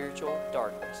spiritual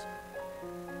darkness.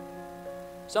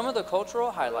 Some of the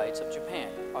cultural highlights of Japan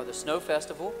are the Snow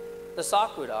Festival, the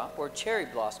Sakura or Cherry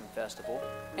Blossom Festival,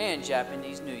 and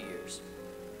Japanese New Year's.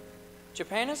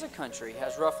 Japan as a country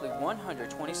has roughly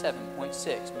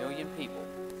 127.6 million people.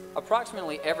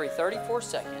 Approximately every 34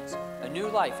 seconds, a new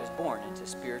life is born into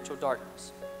spiritual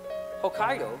darkness.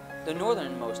 Hokkaido, the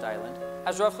northernmost island,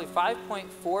 has roughly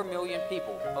 5.4 million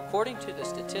people, according to the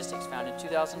statistics found in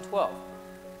 2012.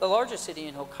 The largest city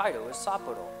in Hokkaido is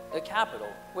Sapporo, the capital,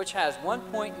 which has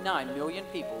 1.9 million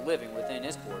people living within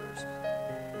its borders.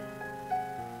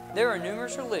 There are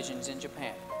numerous religions in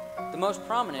Japan. The most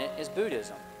prominent is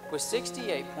Buddhism, with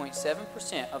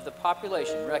 68.7% of the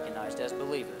population recognized as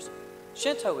believers.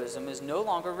 Shintoism is no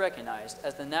longer recognized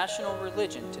as the national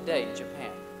religion today in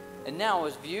Japan, and now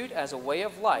is viewed as a way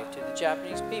of life to the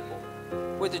Japanese people,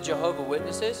 with the Jehovah's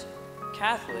Witnesses,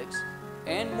 Catholics,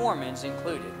 and Mormons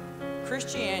included.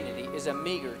 Christianity is a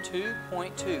meager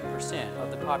 2.2% of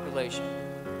the population.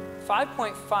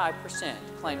 5.5%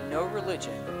 claim no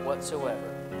religion whatsoever.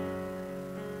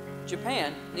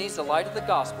 Japan needs the light of the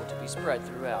gospel to be spread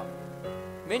throughout.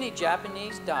 Many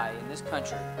Japanese die in this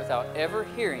country without ever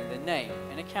hearing the name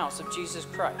and accounts of Jesus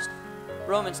Christ.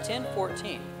 Romans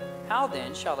 10:14. How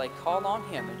then shall they call on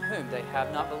him in whom they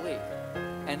have not believed?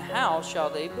 And how shall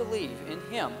they believe in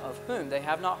him of whom they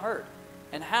have not heard?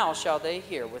 And how shall they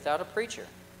hear without a preacher?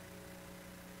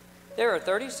 There are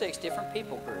 36 different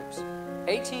people groups,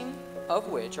 18 of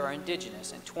which are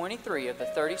indigenous and 23 of the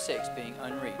 36 being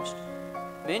unreached.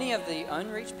 Many of the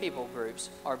unreached people groups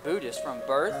are Buddhists from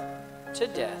birth to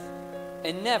death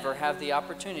and never have the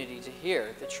opportunity to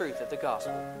hear the truth of the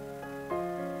gospel.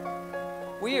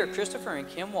 We are Christopher and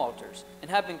Kim Walters and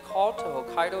have been called to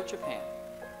Hokkaido, Japan.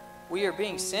 We are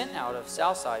being sent out of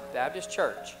Southside Baptist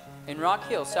Church in Rock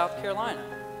Hill, South Carolina,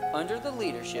 under the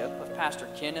leadership of Pastor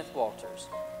Kenneth Walters.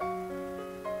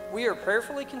 We are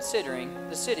prayerfully considering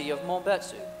the city of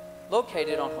Mobetsu,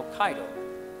 located on Hokkaido.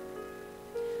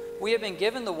 We have been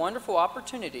given the wonderful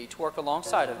opportunity to work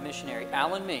alongside of missionary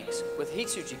Alan Minks with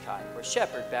Hitsujikai, or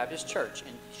Shepherd Baptist Church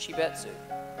in Shibetsu.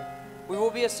 We will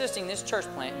be assisting this church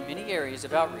plant in many areas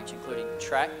of outreach, including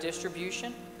tract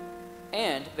distribution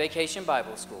and Vacation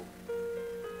Bible School.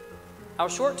 Our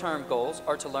short-term goals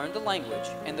are to learn the language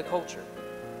and the culture.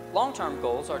 Long-term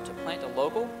goals are to plant a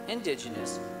local,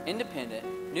 indigenous, independent,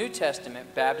 New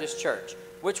Testament Baptist church,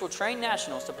 which will train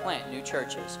nationals to plant new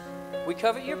churches. We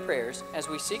covet your prayers as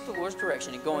we seek the Lord's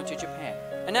direction in going to Japan,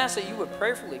 and ask that you would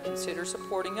prayerfully consider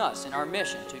supporting us in our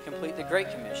mission to complete the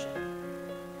Great Commission.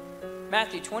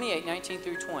 Matthew 28:19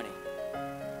 through 20.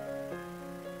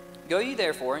 Go ye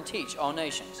therefore and teach all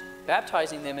nations,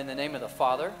 baptizing them in the name of the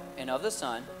Father, and of the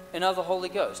Son, and of the Holy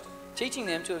Ghost, teaching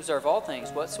them to observe all things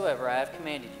whatsoever I have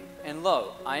commanded you. And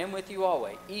lo, I am with you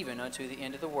always, even unto the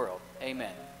end of the world.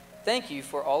 Amen. Thank you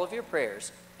for all of your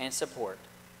prayers and support.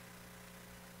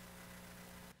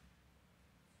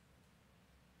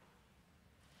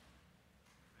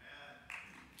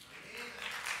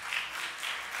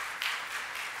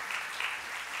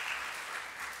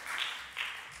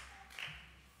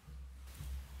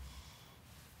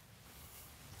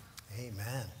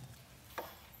 Amen.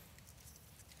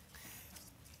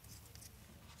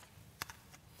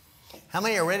 How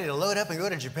many are ready to load up and go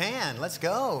to Japan? Let's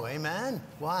go. Amen.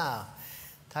 Wow.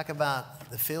 Talk about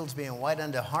the fields being white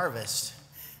unto harvest.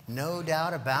 No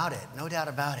doubt about it. No doubt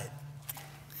about it.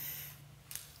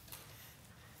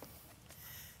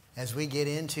 As we get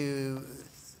into,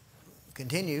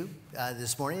 continue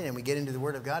this morning and we get into the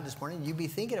Word of God this morning, you be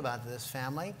thinking about this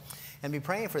family and be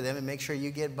praying for them, and make sure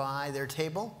you get by their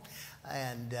table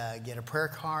and get a prayer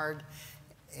card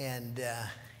and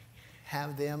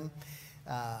have them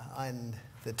on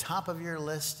the top of your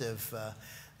list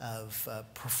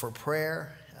for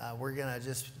prayer. We're going to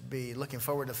just be looking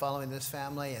forward to following this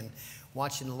family and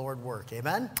watching the Lord work.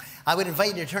 Amen? I would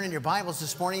invite you to turn in your Bibles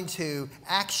this morning to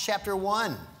Acts chapter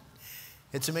 1.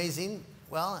 It's amazing.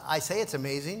 Well, I say it's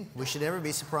amazing. We should never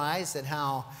be surprised at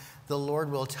how the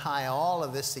Lord will tie all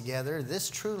of this together. This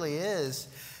truly is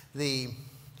the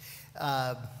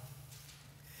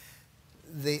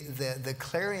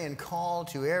clarion call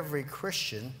to every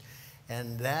Christian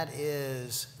and that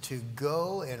is to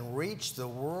go and reach the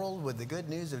world with the good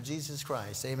news of Jesus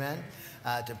Christ. Amen?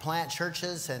 To plant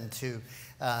churches and to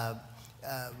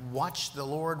watch the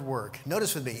Lord work.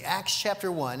 Notice with me, Acts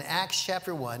chapter 1. Acts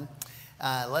chapter 1.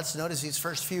 Let's notice these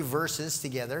first few verses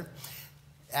together.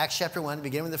 Acts chapter 1,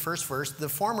 begin with the first verse. The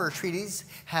former treatise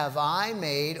have I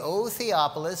made, O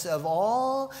Theophilus, of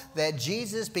all that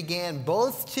Jesus began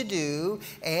both to do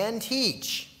and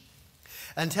teach,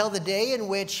 until the day in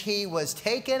which he was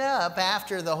taken up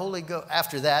after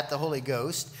that,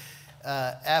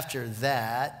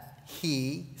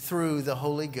 he, through the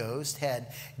Holy Ghost, had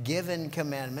given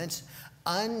commandments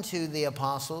unto the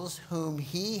apostles whom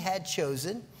he had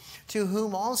chosen, to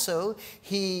whom also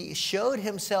he showed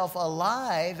himself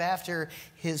alive after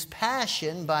his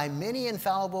passion by many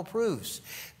infallible proofs,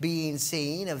 being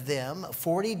seen of them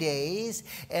 40 days,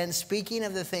 and speaking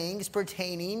of the things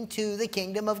pertaining to the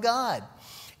kingdom of God.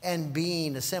 And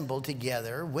being assembled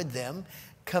together with them,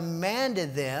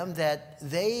 commanded them that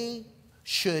they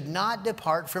should not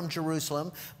depart from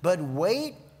Jerusalem, but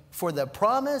wait for the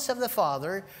promise of the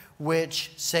Father,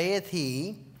 which saith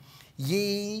he,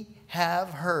 Ye have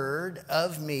heard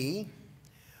of me.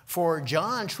 For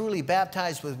John truly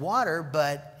baptized with water,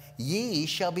 but ye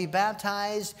shall be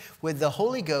baptized with the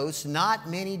Holy Ghost not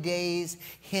many days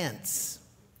hence.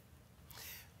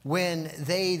 When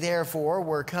they therefore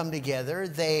were come together,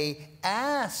 they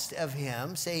asked of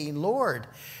him, saying, Lord,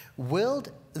 wilt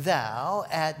thou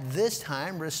at this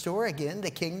time restore again the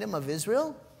kingdom of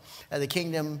Israel? The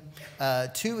kingdom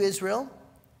to Israel?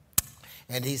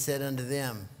 And he said unto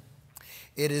them,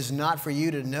 It is not for you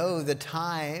to know the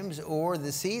times or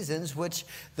the seasons which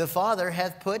the Father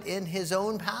hath put in his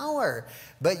own power,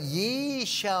 but ye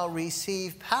shall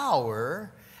receive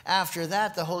power. After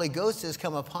that the Holy Ghost is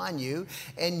come upon you,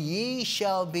 and ye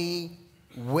shall be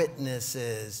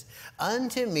witnesses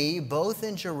unto me both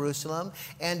in Jerusalem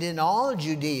and in all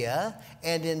Judea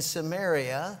and in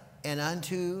Samaria and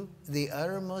unto the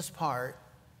uttermost part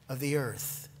of the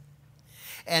earth.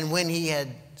 And when he had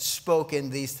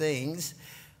spoken these things,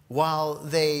 while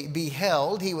they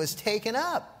beheld, he was taken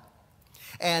up,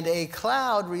 and a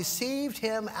cloud received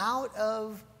him out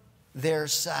of their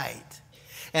sight.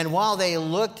 And while they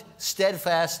looked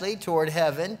steadfastly toward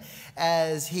heaven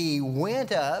as he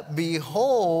went up,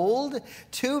 behold,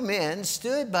 two men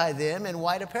stood by them in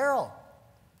white apparel,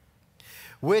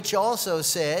 which also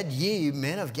said, Ye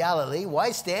men of Galilee,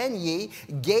 why stand ye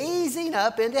gazing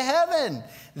up into heaven?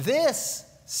 This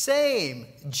same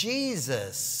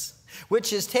Jesus,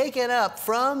 which is taken up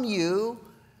from you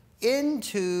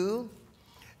into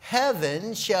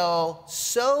heaven, shall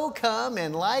so come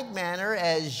in like manner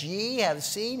as ye have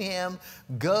seen him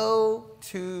go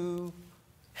to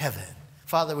heaven.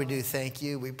 Father, we do thank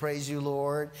you. We praise you,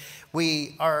 Lord.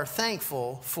 We are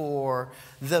thankful for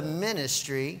the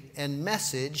ministry and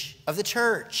message of the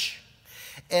church.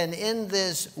 And in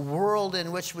this world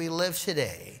in which we live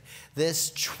today,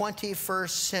 this 21st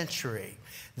century,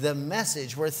 the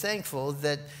message, we're thankful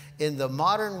that in the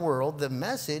modern world, the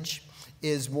message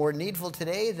is more needful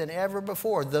today than ever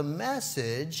before. The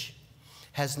message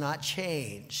has not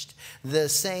changed. The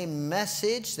same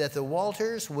message that the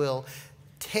Walters will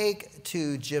take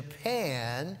to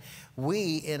Japan,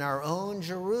 we in our own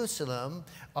Jerusalem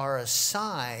are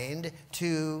assigned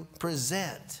to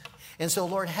present. And so,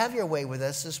 Lord, have your way with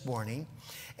us this morning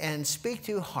and speak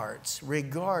to hearts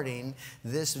regarding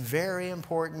this very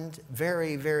important,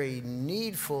 very, very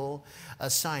needful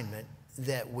assignment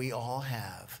that we all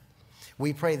have.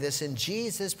 We pray this in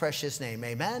Jesus' precious name.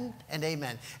 Amen and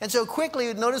amen. And so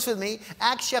quickly, notice with me,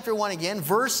 Acts chapter 1 again,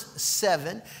 verse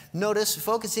 7. Notice,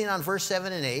 focusing on verse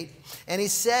 7 and 8. And he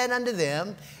said unto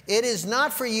them, It is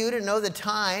not for you to know the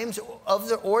times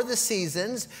or the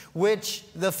seasons which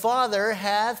the Father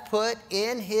hath put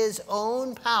in his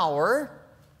own power,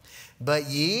 but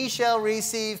ye shall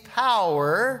receive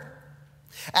power.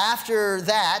 After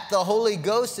that, the Holy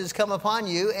Ghost is come upon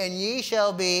you, and ye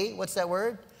shall be, what's that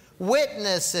word?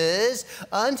 Witnesses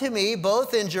unto me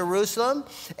both in Jerusalem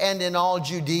and in all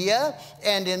Judea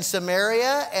and in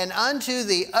Samaria and unto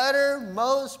the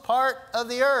uttermost part of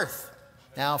the earth.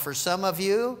 Now, for some of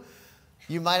you,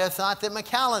 you might have thought that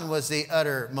McAllen was the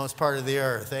uttermost part of the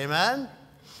earth. Amen?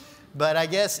 But I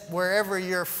guess wherever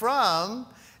you're from,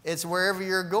 it's wherever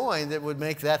you're going that would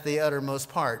make that the uttermost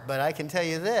part. But I can tell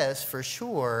you this for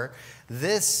sure,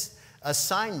 this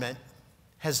assignment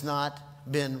has not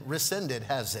been rescinded,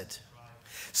 has it?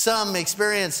 Some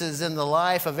experiences in the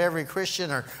life of every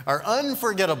Christian are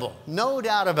unforgettable, no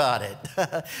doubt about it.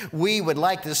 We would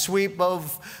like to sweep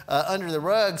under the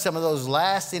rug some of those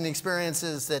lasting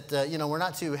experiences that we're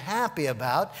not too happy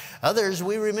about. Others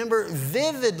we remember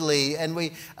vividly, and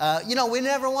we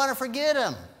never want to forget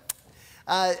them.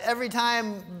 Every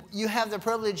time you have the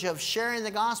privilege of sharing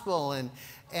the gospel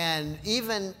and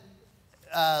even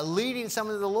leading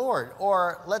someone to the Lord,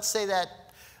 or let's say that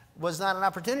was not an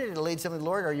opportunity to lead someone to the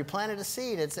Lord, or you planted a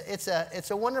seed.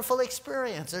 It's a wonderful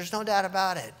experience. There's no doubt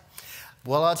about it.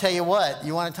 Well, I'll tell you what.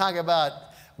 You want to talk about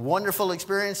wonderful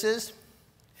experiences?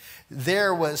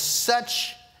 There was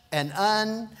such an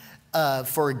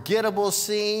unforgettable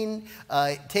scene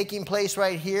taking place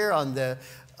right here on the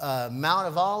Mount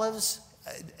of Olives.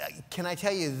 Can I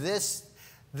tell you this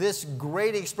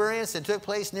great experience that took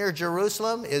place near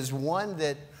Jerusalem is one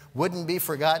that wouldn't be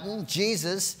forgotten.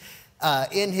 Jesus,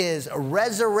 in his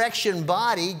resurrection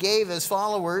body, gave his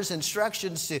followers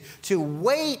instructions to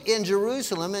wait in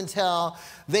Jerusalem until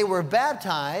they were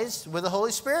baptized with the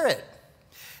Holy Spirit.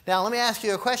 Now, let me ask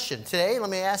you a question. Today,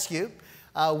 let me ask you,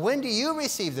 when do you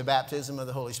receive the baptism of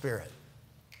the Holy Spirit?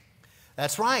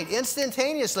 That's right,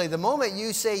 instantaneously. The moment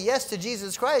you say yes to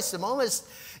Jesus Christ, the moment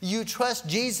you trust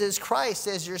Jesus Christ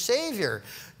as your Savior.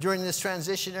 During this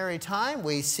transitionary time,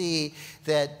 we see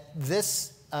that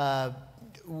this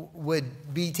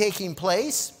would be taking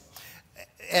place.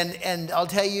 And I'll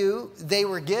tell you, they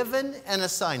were given an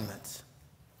assignment.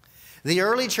 The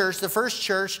early church, the first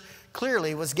church,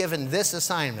 clearly was given this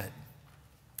assignment.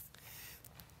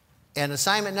 And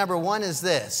assignment number one is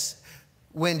this.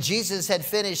 When Jesus had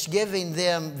finished giving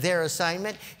them their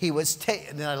assignment, he was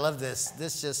taken, and I love this.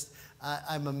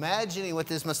 I'm imagining what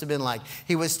this must have been like.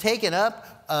 He was taken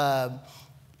up,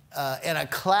 and a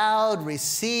cloud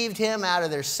received him out of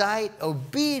their sight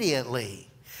obediently.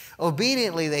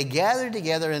 Obediently, they gathered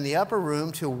together in the upper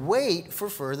room to wait for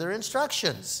further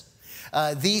instructions.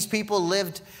 These people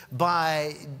lived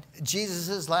by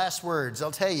Jesus' last words. I'll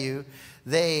tell you,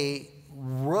 they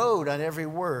wrote on every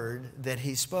word that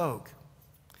he spoke.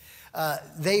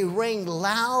 They rang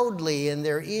loudly in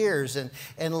their ears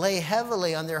and lay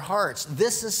heavily on their hearts.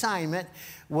 This assignment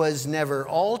was never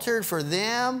altered for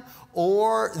them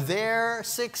or their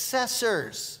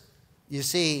successors. You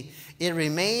see, it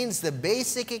remains the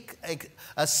basic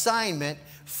assignment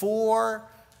for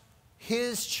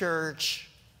his church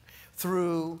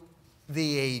through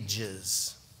the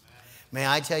ages. May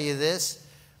I tell you this?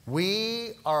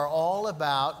 We are all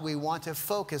about, we want to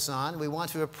focus on, we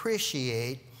want to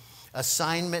appreciate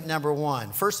assignment number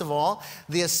one. First of all,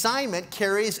 the assignment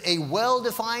carries a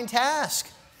well-defined task.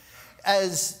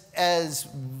 As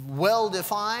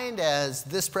well-defined as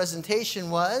this presentation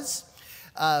was,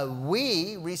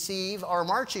 we receive our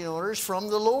marching orders from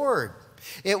the Lord.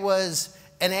 It was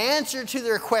an answer to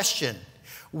their question,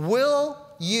 will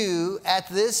you at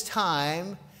this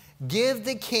time give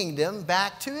the kingdom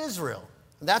back to Israel?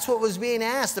 That's what was being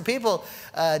asked. The people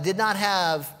did not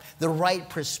have the right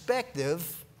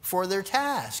perspective for their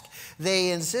task. They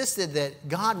insisted that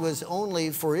God was only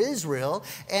for Israel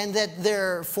and that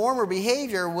their former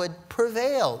behavior would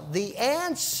prevail. The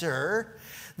answer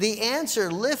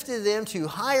lifted them to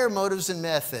higher motives and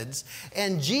methods,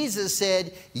 and Jesus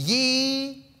said,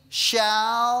 "Ye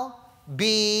shall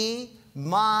be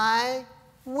my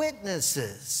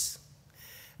witnesses."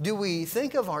 Do we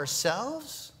think of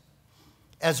ourselves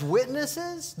as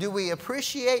witnesses? Do we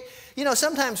appreciate?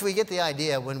 Sometimes we get the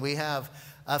idea when we have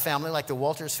a family like the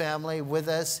Walters family with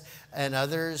us and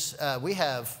others. We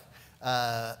have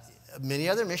many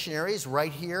other missionaries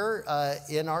right here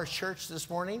in our church this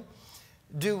morning.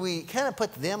 Do we kind of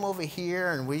put them over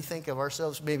here and we think of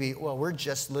ourselves maybe, well, we're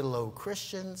just little old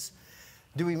Christians?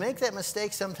 Do we make that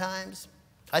mistake sometimes?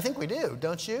 I think we do,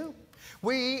 don't you?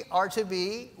 We are to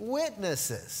be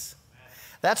witnesses.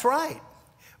 That's right.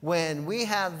 When we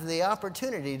have the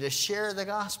opportunity to share the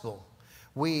gospel,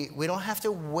 we don't have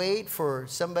to wait for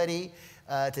somebody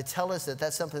to tell us that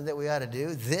that's something that we ought to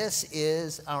do. This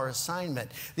is our assignment.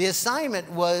 The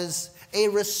assignment was a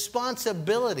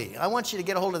responsibility. I want you to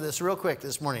get a hold of this real quick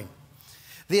this morning.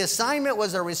 The assignment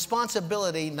was a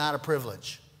responsibility, not a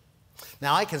privilege.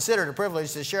 Now, I consider it a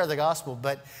privilege to share the gospel,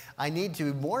 but I need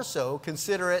to more so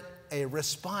consider it a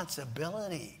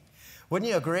responsibility.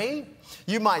 Wouldn't you agree?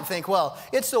 You might think, well,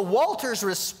 it's the Walters'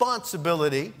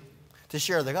 responsibility to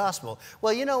share the gospel.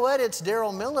 Well, you know what? It's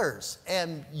Daryl Miller's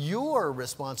and your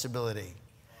responsibility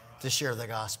to share the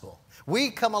gospel.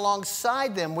 We come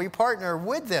alongside them. We partner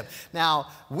with them. Now,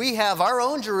 we have our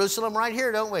own Jerusalem right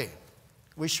here, don't we?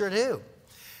 We sure do.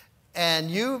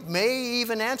 And you may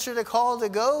even answer the call to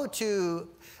go to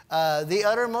the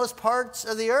uttermost parts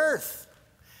of the earth.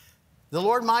 The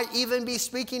Lord might even be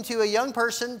speaking to a young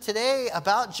person today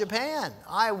about Japan.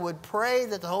 I would pray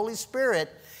that the Holy Spirit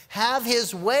have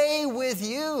His way with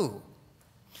you.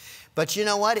 But you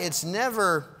know what? It's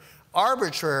never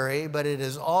arbitrary, but it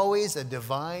is always a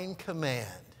divine command.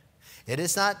 It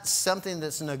is not something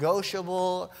that's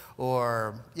negotiable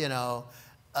or,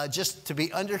 just to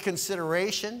be under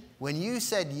consideration. When you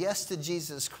said yes to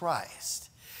Jesus Christ,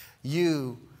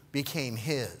 you became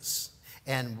His.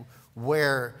 And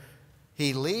where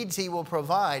He leads, He will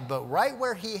provide. But right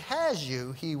where He has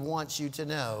you, He wants you to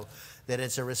know that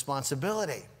it's a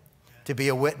responsibility to be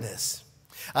a witness.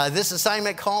 This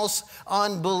assignment calls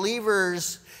on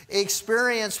believers'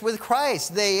 experience with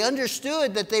Christ. They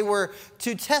understood that they were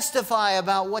to testify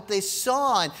about what they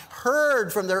saw and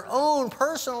heard from their own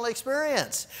personal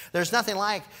experience. There's nothing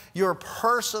like your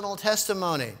personal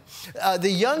testimony. The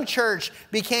young church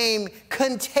became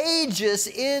contagious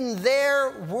in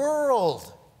their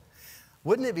world.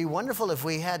 Wouldn't it be wonderful if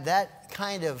we had that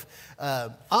kind of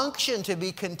unction to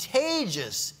be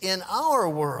contagious in our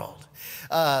world?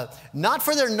 Not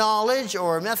for their knowledge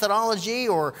or methodology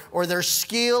or their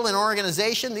skill and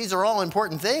organization. These are all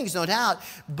important things, no doubt.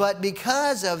 But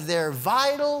because of their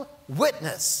vital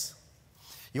witness.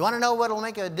 You want to know what will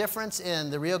make a difference in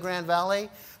the Rio Grande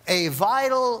Valley? A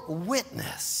vital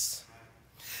witness.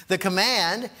 The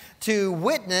command to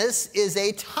witness is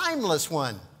a timeless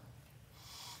one.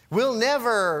 We'll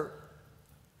never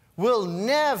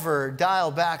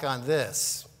dial back on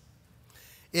this.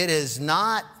 It is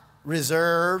not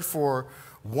reserved for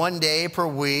one day per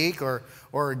week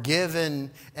or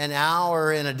given an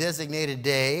hour in a designated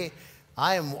day.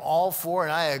 I am all for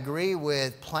and I agree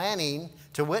with planning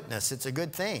to witness. It's a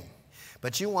good thing.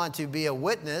 But you want to be a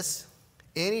witness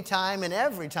anytime and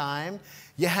every time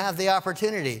you have the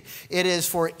opportunity. It is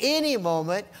for any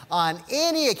moment, on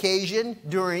any occasion,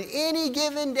 during any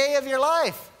given day of your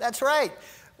life. That's right.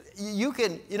 You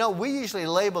can, we usually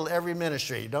label every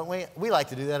ministry, don't we? We like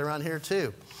to do that around here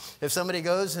too. If somebody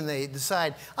goes and they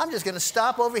decide, I'm just going to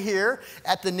stop over here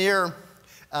at the near,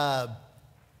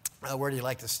 where do you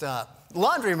like to stop?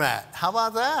 Laundromat. How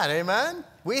about that? Amen?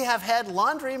 We have had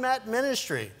laundromat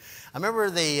ministry. I remember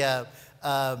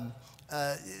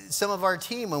some of our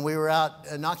team, when we were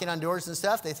out knocking on doors and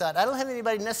stuff, they thought, I don't have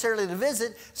anybody necessarily to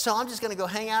visit, so I'm just going to go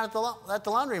hang out at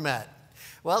the laundromat.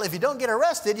 Well, if you don't get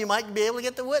arrested, you might be able to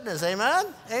get the witness. Amen?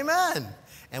 Amen.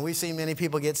 And we've seen many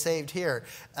people get saved here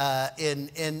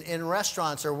in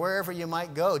restaurants or wherever you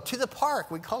might go. To the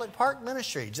park. We call it park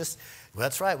ministry.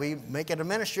 That's right. We make it a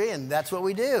ministry, and that's what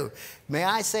we do. May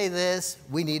I say this?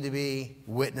 We need to be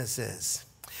witnesses.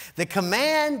 The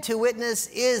command to witness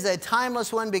is a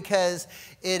timeless one because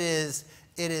it is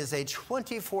a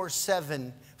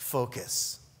 24/7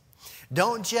 focus.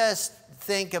 Don't just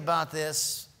think about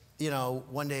this,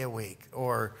 one day a week,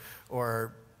 or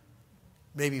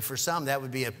maybe for some that would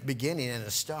be a beginning and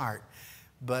a start.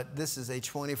 But this is a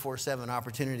 24/7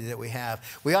 opportunity that we have.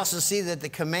 We also see that the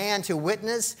command to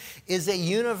witness is a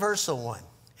universal one.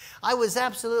 I was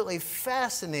absolutely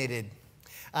fascinated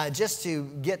just to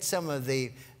get some of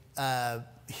the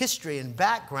history and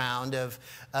background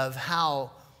of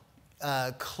how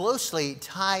closely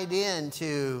tied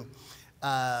into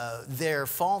their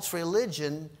false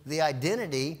religion the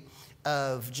identity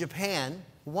of Japan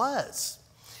was.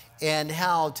 And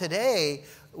how today,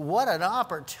 what an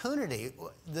opportunity.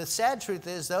 The sad truth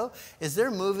is, though, is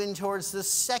they're moving towards the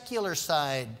secular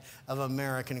side of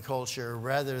American culture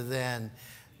rather than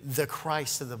the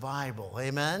Christ of the Bible.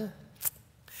 Amen?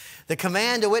 The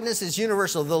command to witness is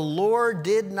universal. The Lord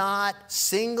did not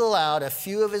single out a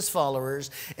few of His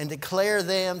followers and declare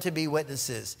them to be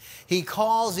witnesses. He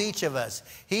calls each of us.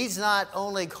 He's not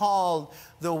only called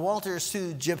the Walters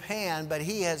to Japan, but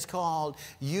He has called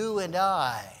you and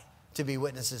I to be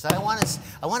witnesses. I want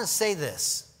to say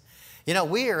this.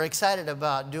 We are excited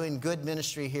about doing good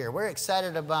ministry here. We're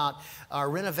excited about our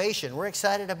renovation. We're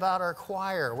excited about our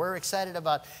choir. We're excited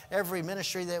about every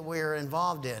ministry that we're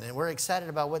involved in. And we're excited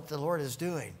about what the Lord is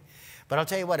doing. But I'll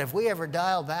tell you what, if we ever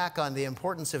dial back on the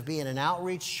importance of being an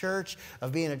outreach church,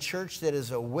 of being a church that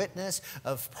is a witness,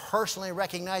 of personally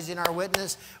recognizing our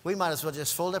witness, we might as well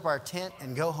just fold up our tent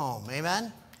and go home.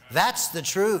 Amen? That's the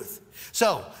truth.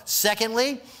 So,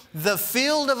 secondly, the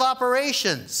field of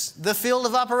operations. The field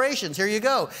of operations. Here you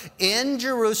go. In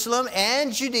Jerusalem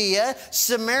and Judea,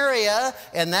 Samaria,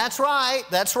 and that's right,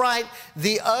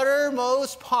 the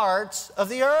uttermost parts of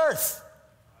the earth.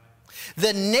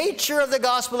 The nature of the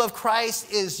gospel of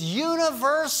Christ is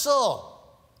universal.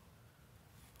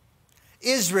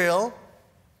 Israel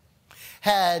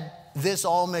had this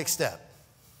all mixed up.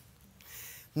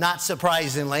 not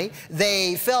surprisingly.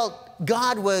 They felt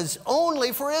God was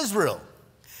only for Israel.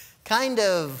 Kind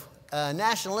of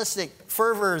nationalistic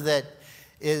fervor that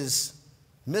is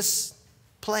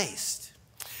misplaced.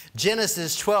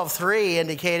 Genesis 12:3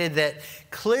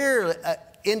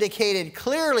 indicated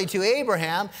clearly to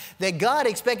Abraham that God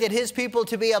expected his people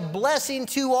to be a blessing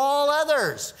to all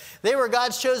others. They were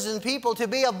God's chosen people to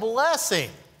be a blessing.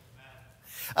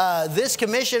 This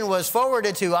commission was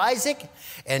forwarded to Isaac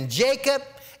and Jacob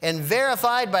and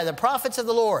verified by the prophets of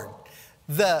the Lord.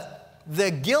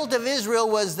 The guilt of Israel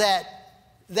was that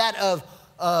of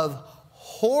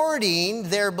hoarding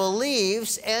their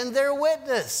beliefs and their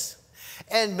witness.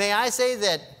 And may I say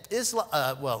that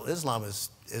Islam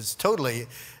is totally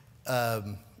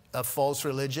a false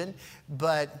religion,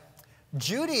 but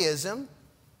Judaism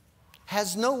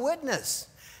has no witness.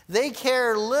 They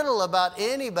care little about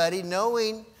anybody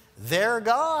knowing their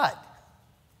God.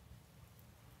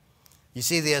 You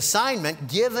see, the assignment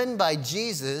given by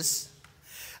Jesus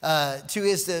to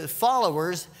his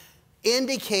followers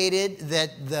indicated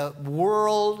that the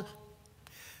world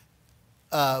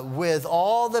with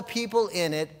all the people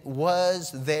in it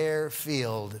was their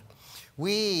field.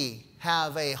 We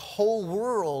have a whole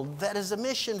world that is a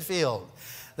mission field.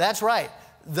 That's right.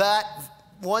 That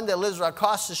one that lives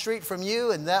across the street from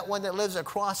you, and that one that lives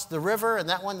across the river, and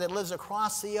that one that lives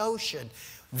across the ocean.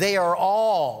 They are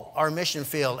all our mission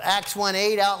field. Acts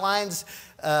 1:8 outlines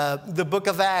the book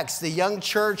of Acts. The young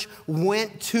church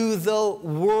went to the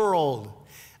world.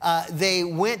 They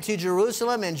went to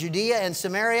Jerusalem and Judea and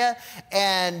Samaria,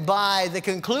 and by the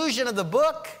conclusion of the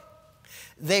book,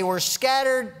 they were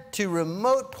scattered to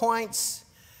remote points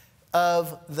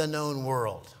of the known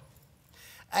world.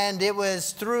 And it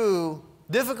was through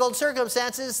difficult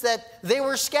circumstances that they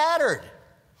were scattered.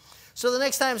 So the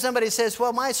next time somebody says,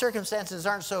 well, my circumstances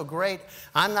aren't so great,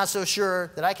 I'm not so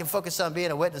sure that I can focus on being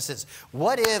a witness.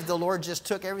 What if the Lord just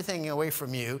took everything away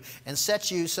from you and set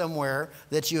you somewhere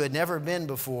that you had never been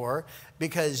before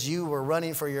because you were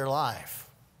running for your life?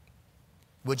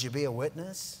 Would you be a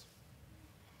witness?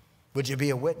 Would you be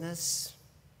a witness?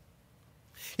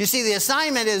 You see, the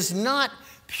assignment is not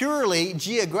purely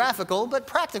geographical, but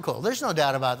practical. There's no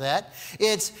doubt about that.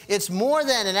 It's more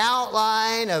than an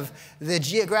outline of the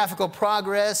geographical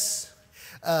progress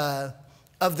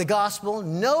of the gospel.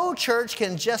 No church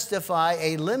can justify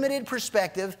a limited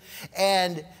perspective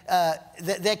and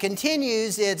that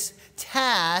continues its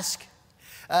task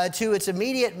to its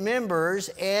immediate members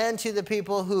and to the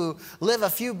people who live a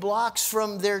few blocks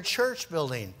from their church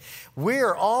building.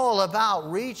 We're all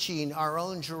about reaching our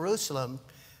own Jerusalem,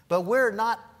 but we're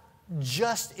not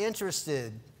just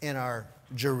interested in our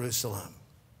Jerusalem.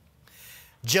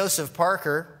 Joseph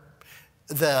Parker,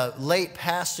 the late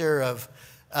pastor of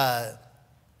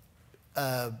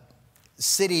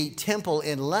City Temple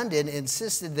in London,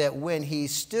 insisted that when he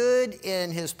stood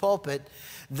in his pulpit,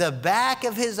 the back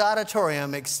of his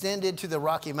auditorium extended to the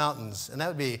Rocky Mountains, and that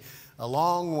would be a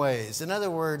long ways. In other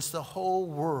words, the whole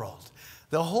world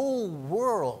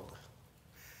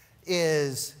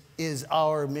is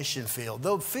our mission field.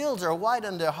 The fields are wide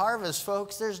unto harvest,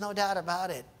 folks. There's no doubt about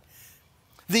it.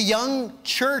 The young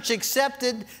church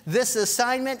accepted this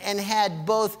assignment and had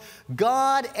both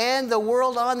God and the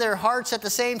world on their hearts at the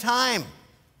same time.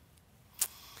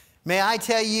 May I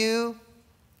tell you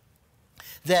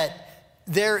that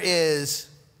there is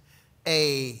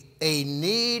a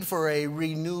need for a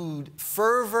renewed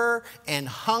fervor and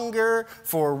hunger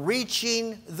for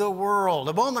reaching the world.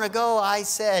 A moment ago, I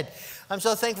said, I'm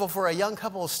so thankful for a young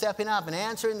couple stepping up and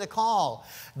answering the call,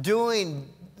 doing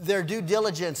their due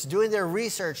diligence, doing their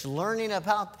research, learning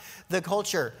about the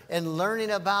culture, and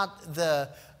learning about the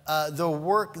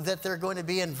work that they're going to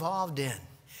be involved in.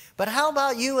 But how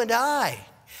about you and I?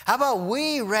 How about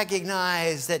we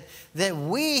recognize that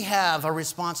we have a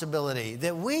responsibility,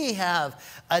 that we have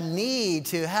a need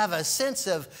to have a sense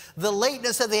of the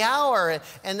lateness of the hour,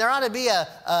 and there ought to be a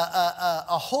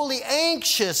holy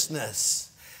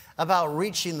anxiousness about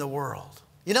reaching the world.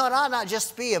 You know, it ought not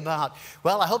just be about,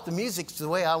 well, I hope the music's the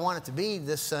way I want it to be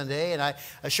this Sunday, and I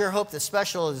sure hope the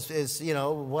special is you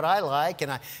know, what I like,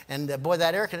 and boy,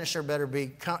 that air conditioner better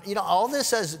be, you know, all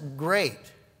this is great.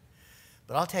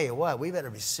 But I'll tell you what, we better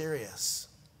be serious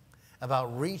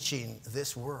about reaching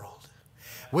this world.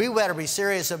 We better be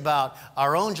serious about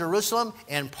our own Jerusalem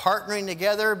and partnering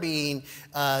together, being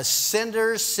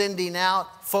senders, sending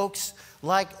out folks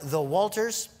like the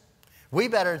Walters. We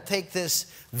better take this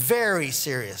very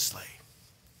seriously.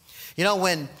 You know,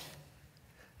 when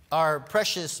our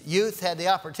precious youth had the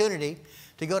opportunity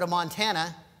to go to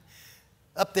Montana,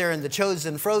 up there in the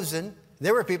chosen frozen,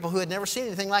 there were people who had never seen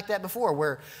anything like that before,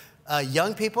 where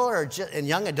young people and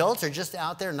young adults are just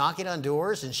out there knocking on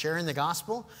doors and sharing the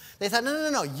gospel. They thought,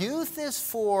 no. Youth is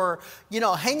for,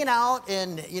 hanging out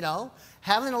and,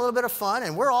 having a little bit of fun.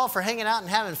 And we're all for hanging out and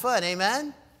having fun.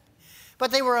 Amen?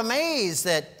 But they were amazed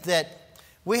that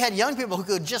we had young people who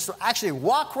could just actually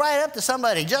walk right up to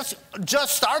somebody, just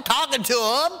start talking to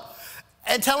them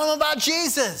and tell them about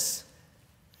Jesus.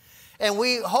 And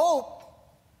we hope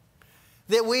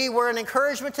that we were an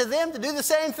encouragement to them to do the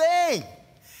same thing.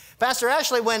 Pastor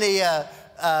Ashley, when he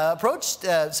approached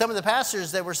some of the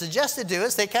pastors that were suggested to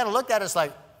us, they kind of looked at us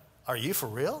like, are you for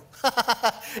real?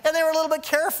 And they were a little bit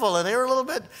careful, and they were a little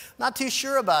bit not too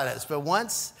sure about us. But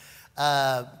once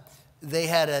they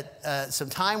had some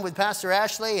time with Pastor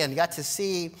Ashley and got to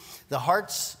see the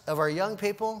hearts of our young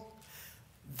people,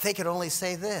 they could only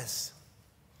say this: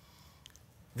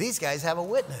 these guys have a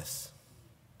witness.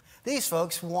 These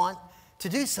folks want to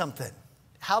do something.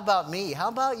 How about me? How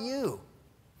about you?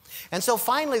 And so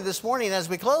finally this morning as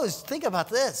we close, think about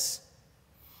this.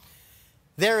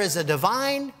 There is a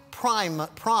divine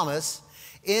promise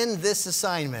in this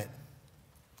assignment.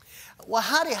 Well,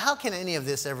 how can any of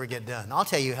this ever get done? I'll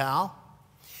tell you how.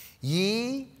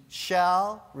 Ye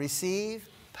shall receive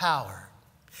power.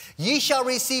 Ye shall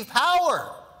receive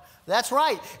power. That's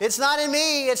right. It's not in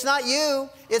me. It's not you.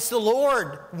 It's the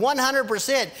Lord.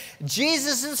 100%.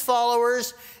 Jesus'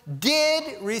 followers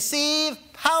did receive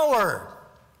power.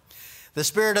 The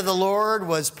Spirit of the Lord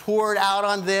was poured out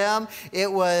on them.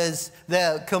 It was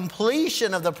the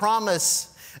completion of the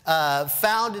promise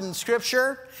found in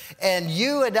Scripture. And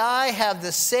you and I have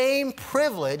the same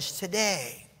privilege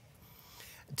today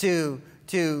to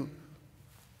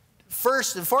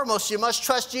first and foremost, you must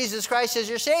trust Jesus Christ as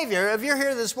your Savior. If you're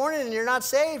here this morning and you're not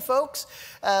saved, folks,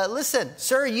 listen,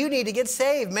 sir, you need to get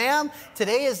saved. Ma'am,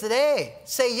 today is the day.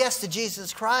 Say yes to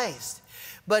Jesus Christ.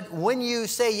 But when you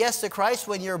say yes to Christ,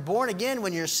 when you're born again,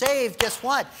 when you're saved, guess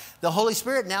what? The Holy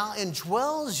Spirit now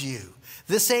indwells you.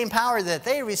 The same power that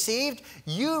they received,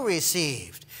 you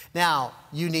received. Now,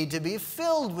 you need to be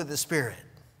filled with the Spirit.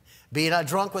 Be not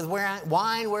drunk with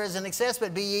wine, whereas in excess,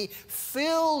 but be ye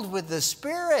filled with the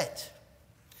Spirit.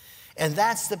 And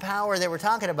that's the power that we're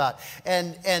talking about.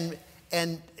 And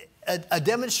a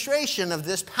demonstration of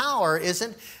this power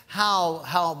isn't how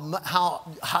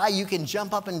high you can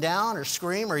jump up and down or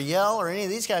scream or yell or any of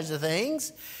these kinds of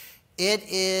things. It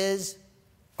is,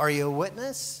 are you a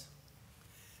witness?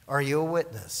 Are you a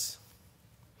witness?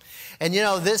 And you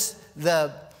know,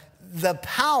 the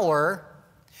power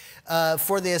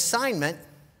for the assignment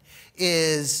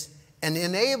is an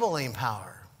enabling power.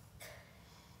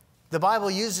 The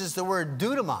Bible uses the word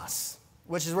dunamis,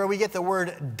 which is where we get the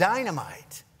word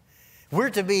dynamite.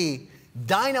 We're to be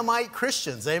dynamite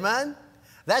Christians, amen?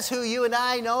 That's who you and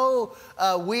I know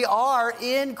we are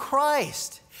in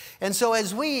Christ. And so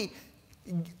as we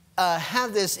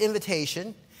have this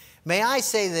invitation, may I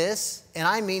say this, and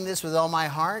I mean this with all my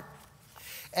heart,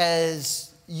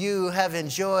 as you have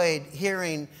enjoyed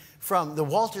hearing from the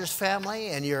Walters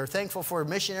family, and you're thankful for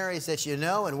missionaries that you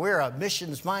know, and we're a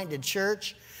missions-minded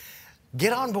church,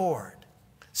 get on board,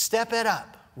 step it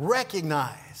up,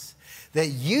 recognize that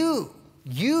you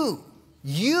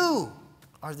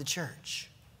are the church.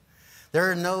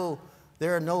 There are no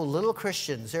little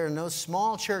Christians, there are no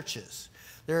small churches,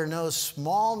 there are no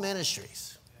small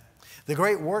ministries. The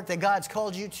great work that God's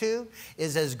called you to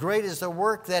is as great as the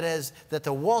work that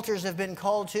the Walters have been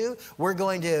called to. We're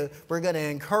going to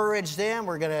encourage them.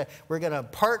 We're going to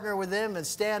partner with them and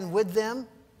stand with them.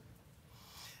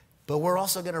 But we're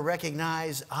also going to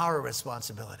recognize our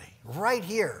responsibility right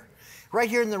here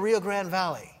in the Rio Grande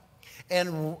Valley,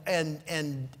 and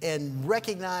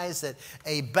recognize that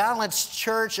a balanced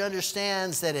church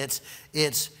understands that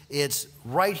it's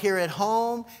right here at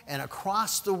home and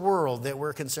across the world that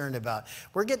we're concerned about.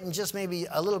 We're getting just maybe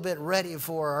a little bit ready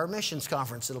for our missions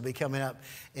conference that'll be coming up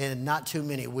in not too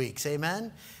many weeks.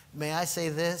 Amen? May I say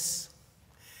this?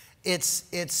 It's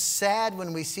sad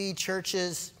when we see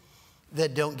churches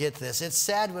that don't get this. It's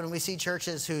sad when we see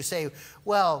churches who say,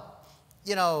 well,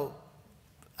 you know,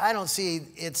 I don't see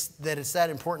it's that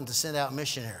important to send out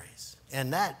missionaries.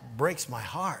 And that breaks my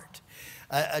heart.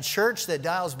 A church that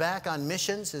dials back on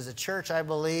missions is a church, I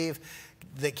believe,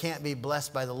 that can't be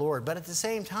blessed by the Lord. But at the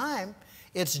same time,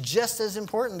 it's just as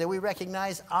important that we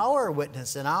recognize our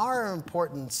witness and our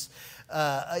importance,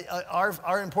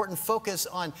 our important focus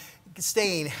on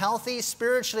staying healthy,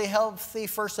 spiritually healthy,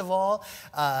 first of all,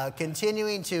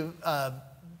 continuing to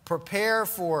prepare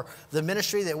for the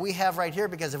ministry that we have right here,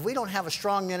 because if we don't have a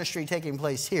strong ministry taking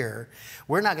place here,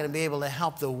 we're not going to be able to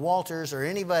help the Walters or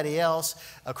anybody else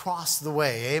across the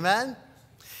way. Amen?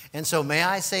 And so may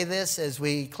I say this as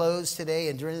we close today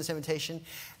and during this invitation,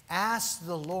 ask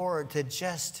the Lord to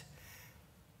just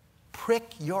prick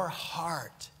your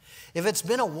heart. If it's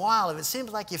been a while, if it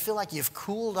seems like you feel like you've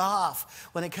cooled off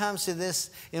when it comes to this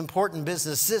important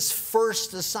business, this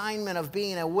first assignment of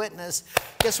being a witness,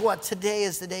 guess what? Today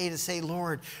is the day to say,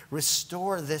 Lord,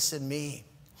 restore this in me.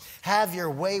 Have your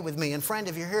way with me. And friend,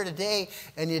 if you're here today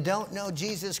and you don't know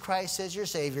Jesus Christ as your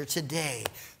Savior, today,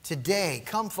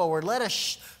 come forward. Let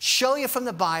us show you from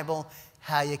the Bible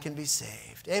how you can be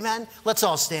saved. Amen? Let's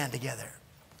all stand together.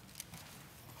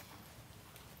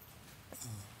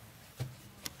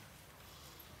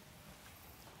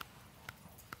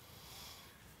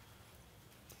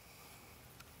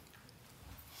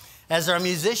 As our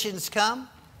musicians come,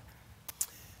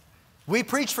 we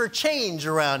preach for change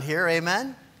around here,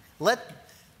 amen? Let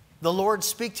the Lord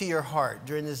speak to your heart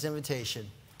during this invitation.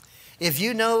 If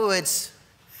you know it's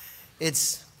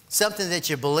something that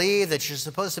you believe, that you're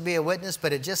supposed to be a witness,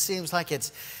 but it just seems like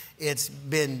it's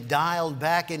been dialed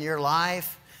back in your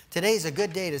life, today's a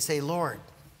good day to say, Lord,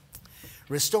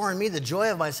 restore in me the joy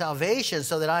of my salvation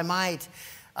so that I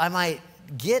might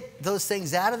get those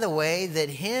things out of the way that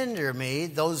hinder me,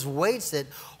 those weights that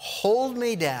hold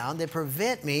me down, that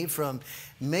prevent me from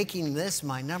making this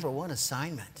my number one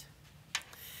assignment.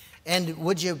 And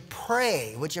would you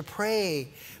pray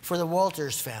for the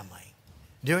Walters family?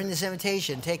 During this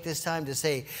invitation, take this time to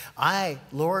say,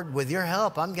 Lord, with your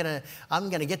help, I'm gonna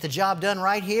get the job done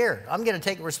right here. I'm gonna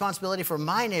take responsibility for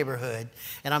my neighborhood,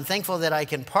 and I'm thankful that I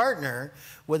can partner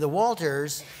with the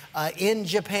Walters in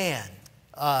Japan.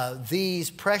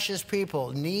 These precious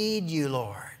people need you,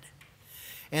 Lord.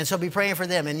 And so be praying for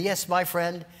them. And yes, my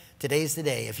friend, today's the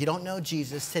day. If you don't know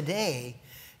Jesus today,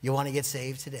 you want to get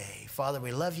saved today. Father,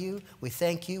 we love you. We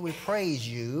thank you. We praise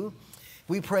you.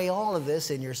 We pray all of this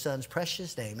in your Son's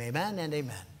precious name. Amen and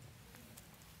amen.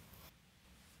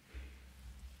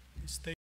 Stay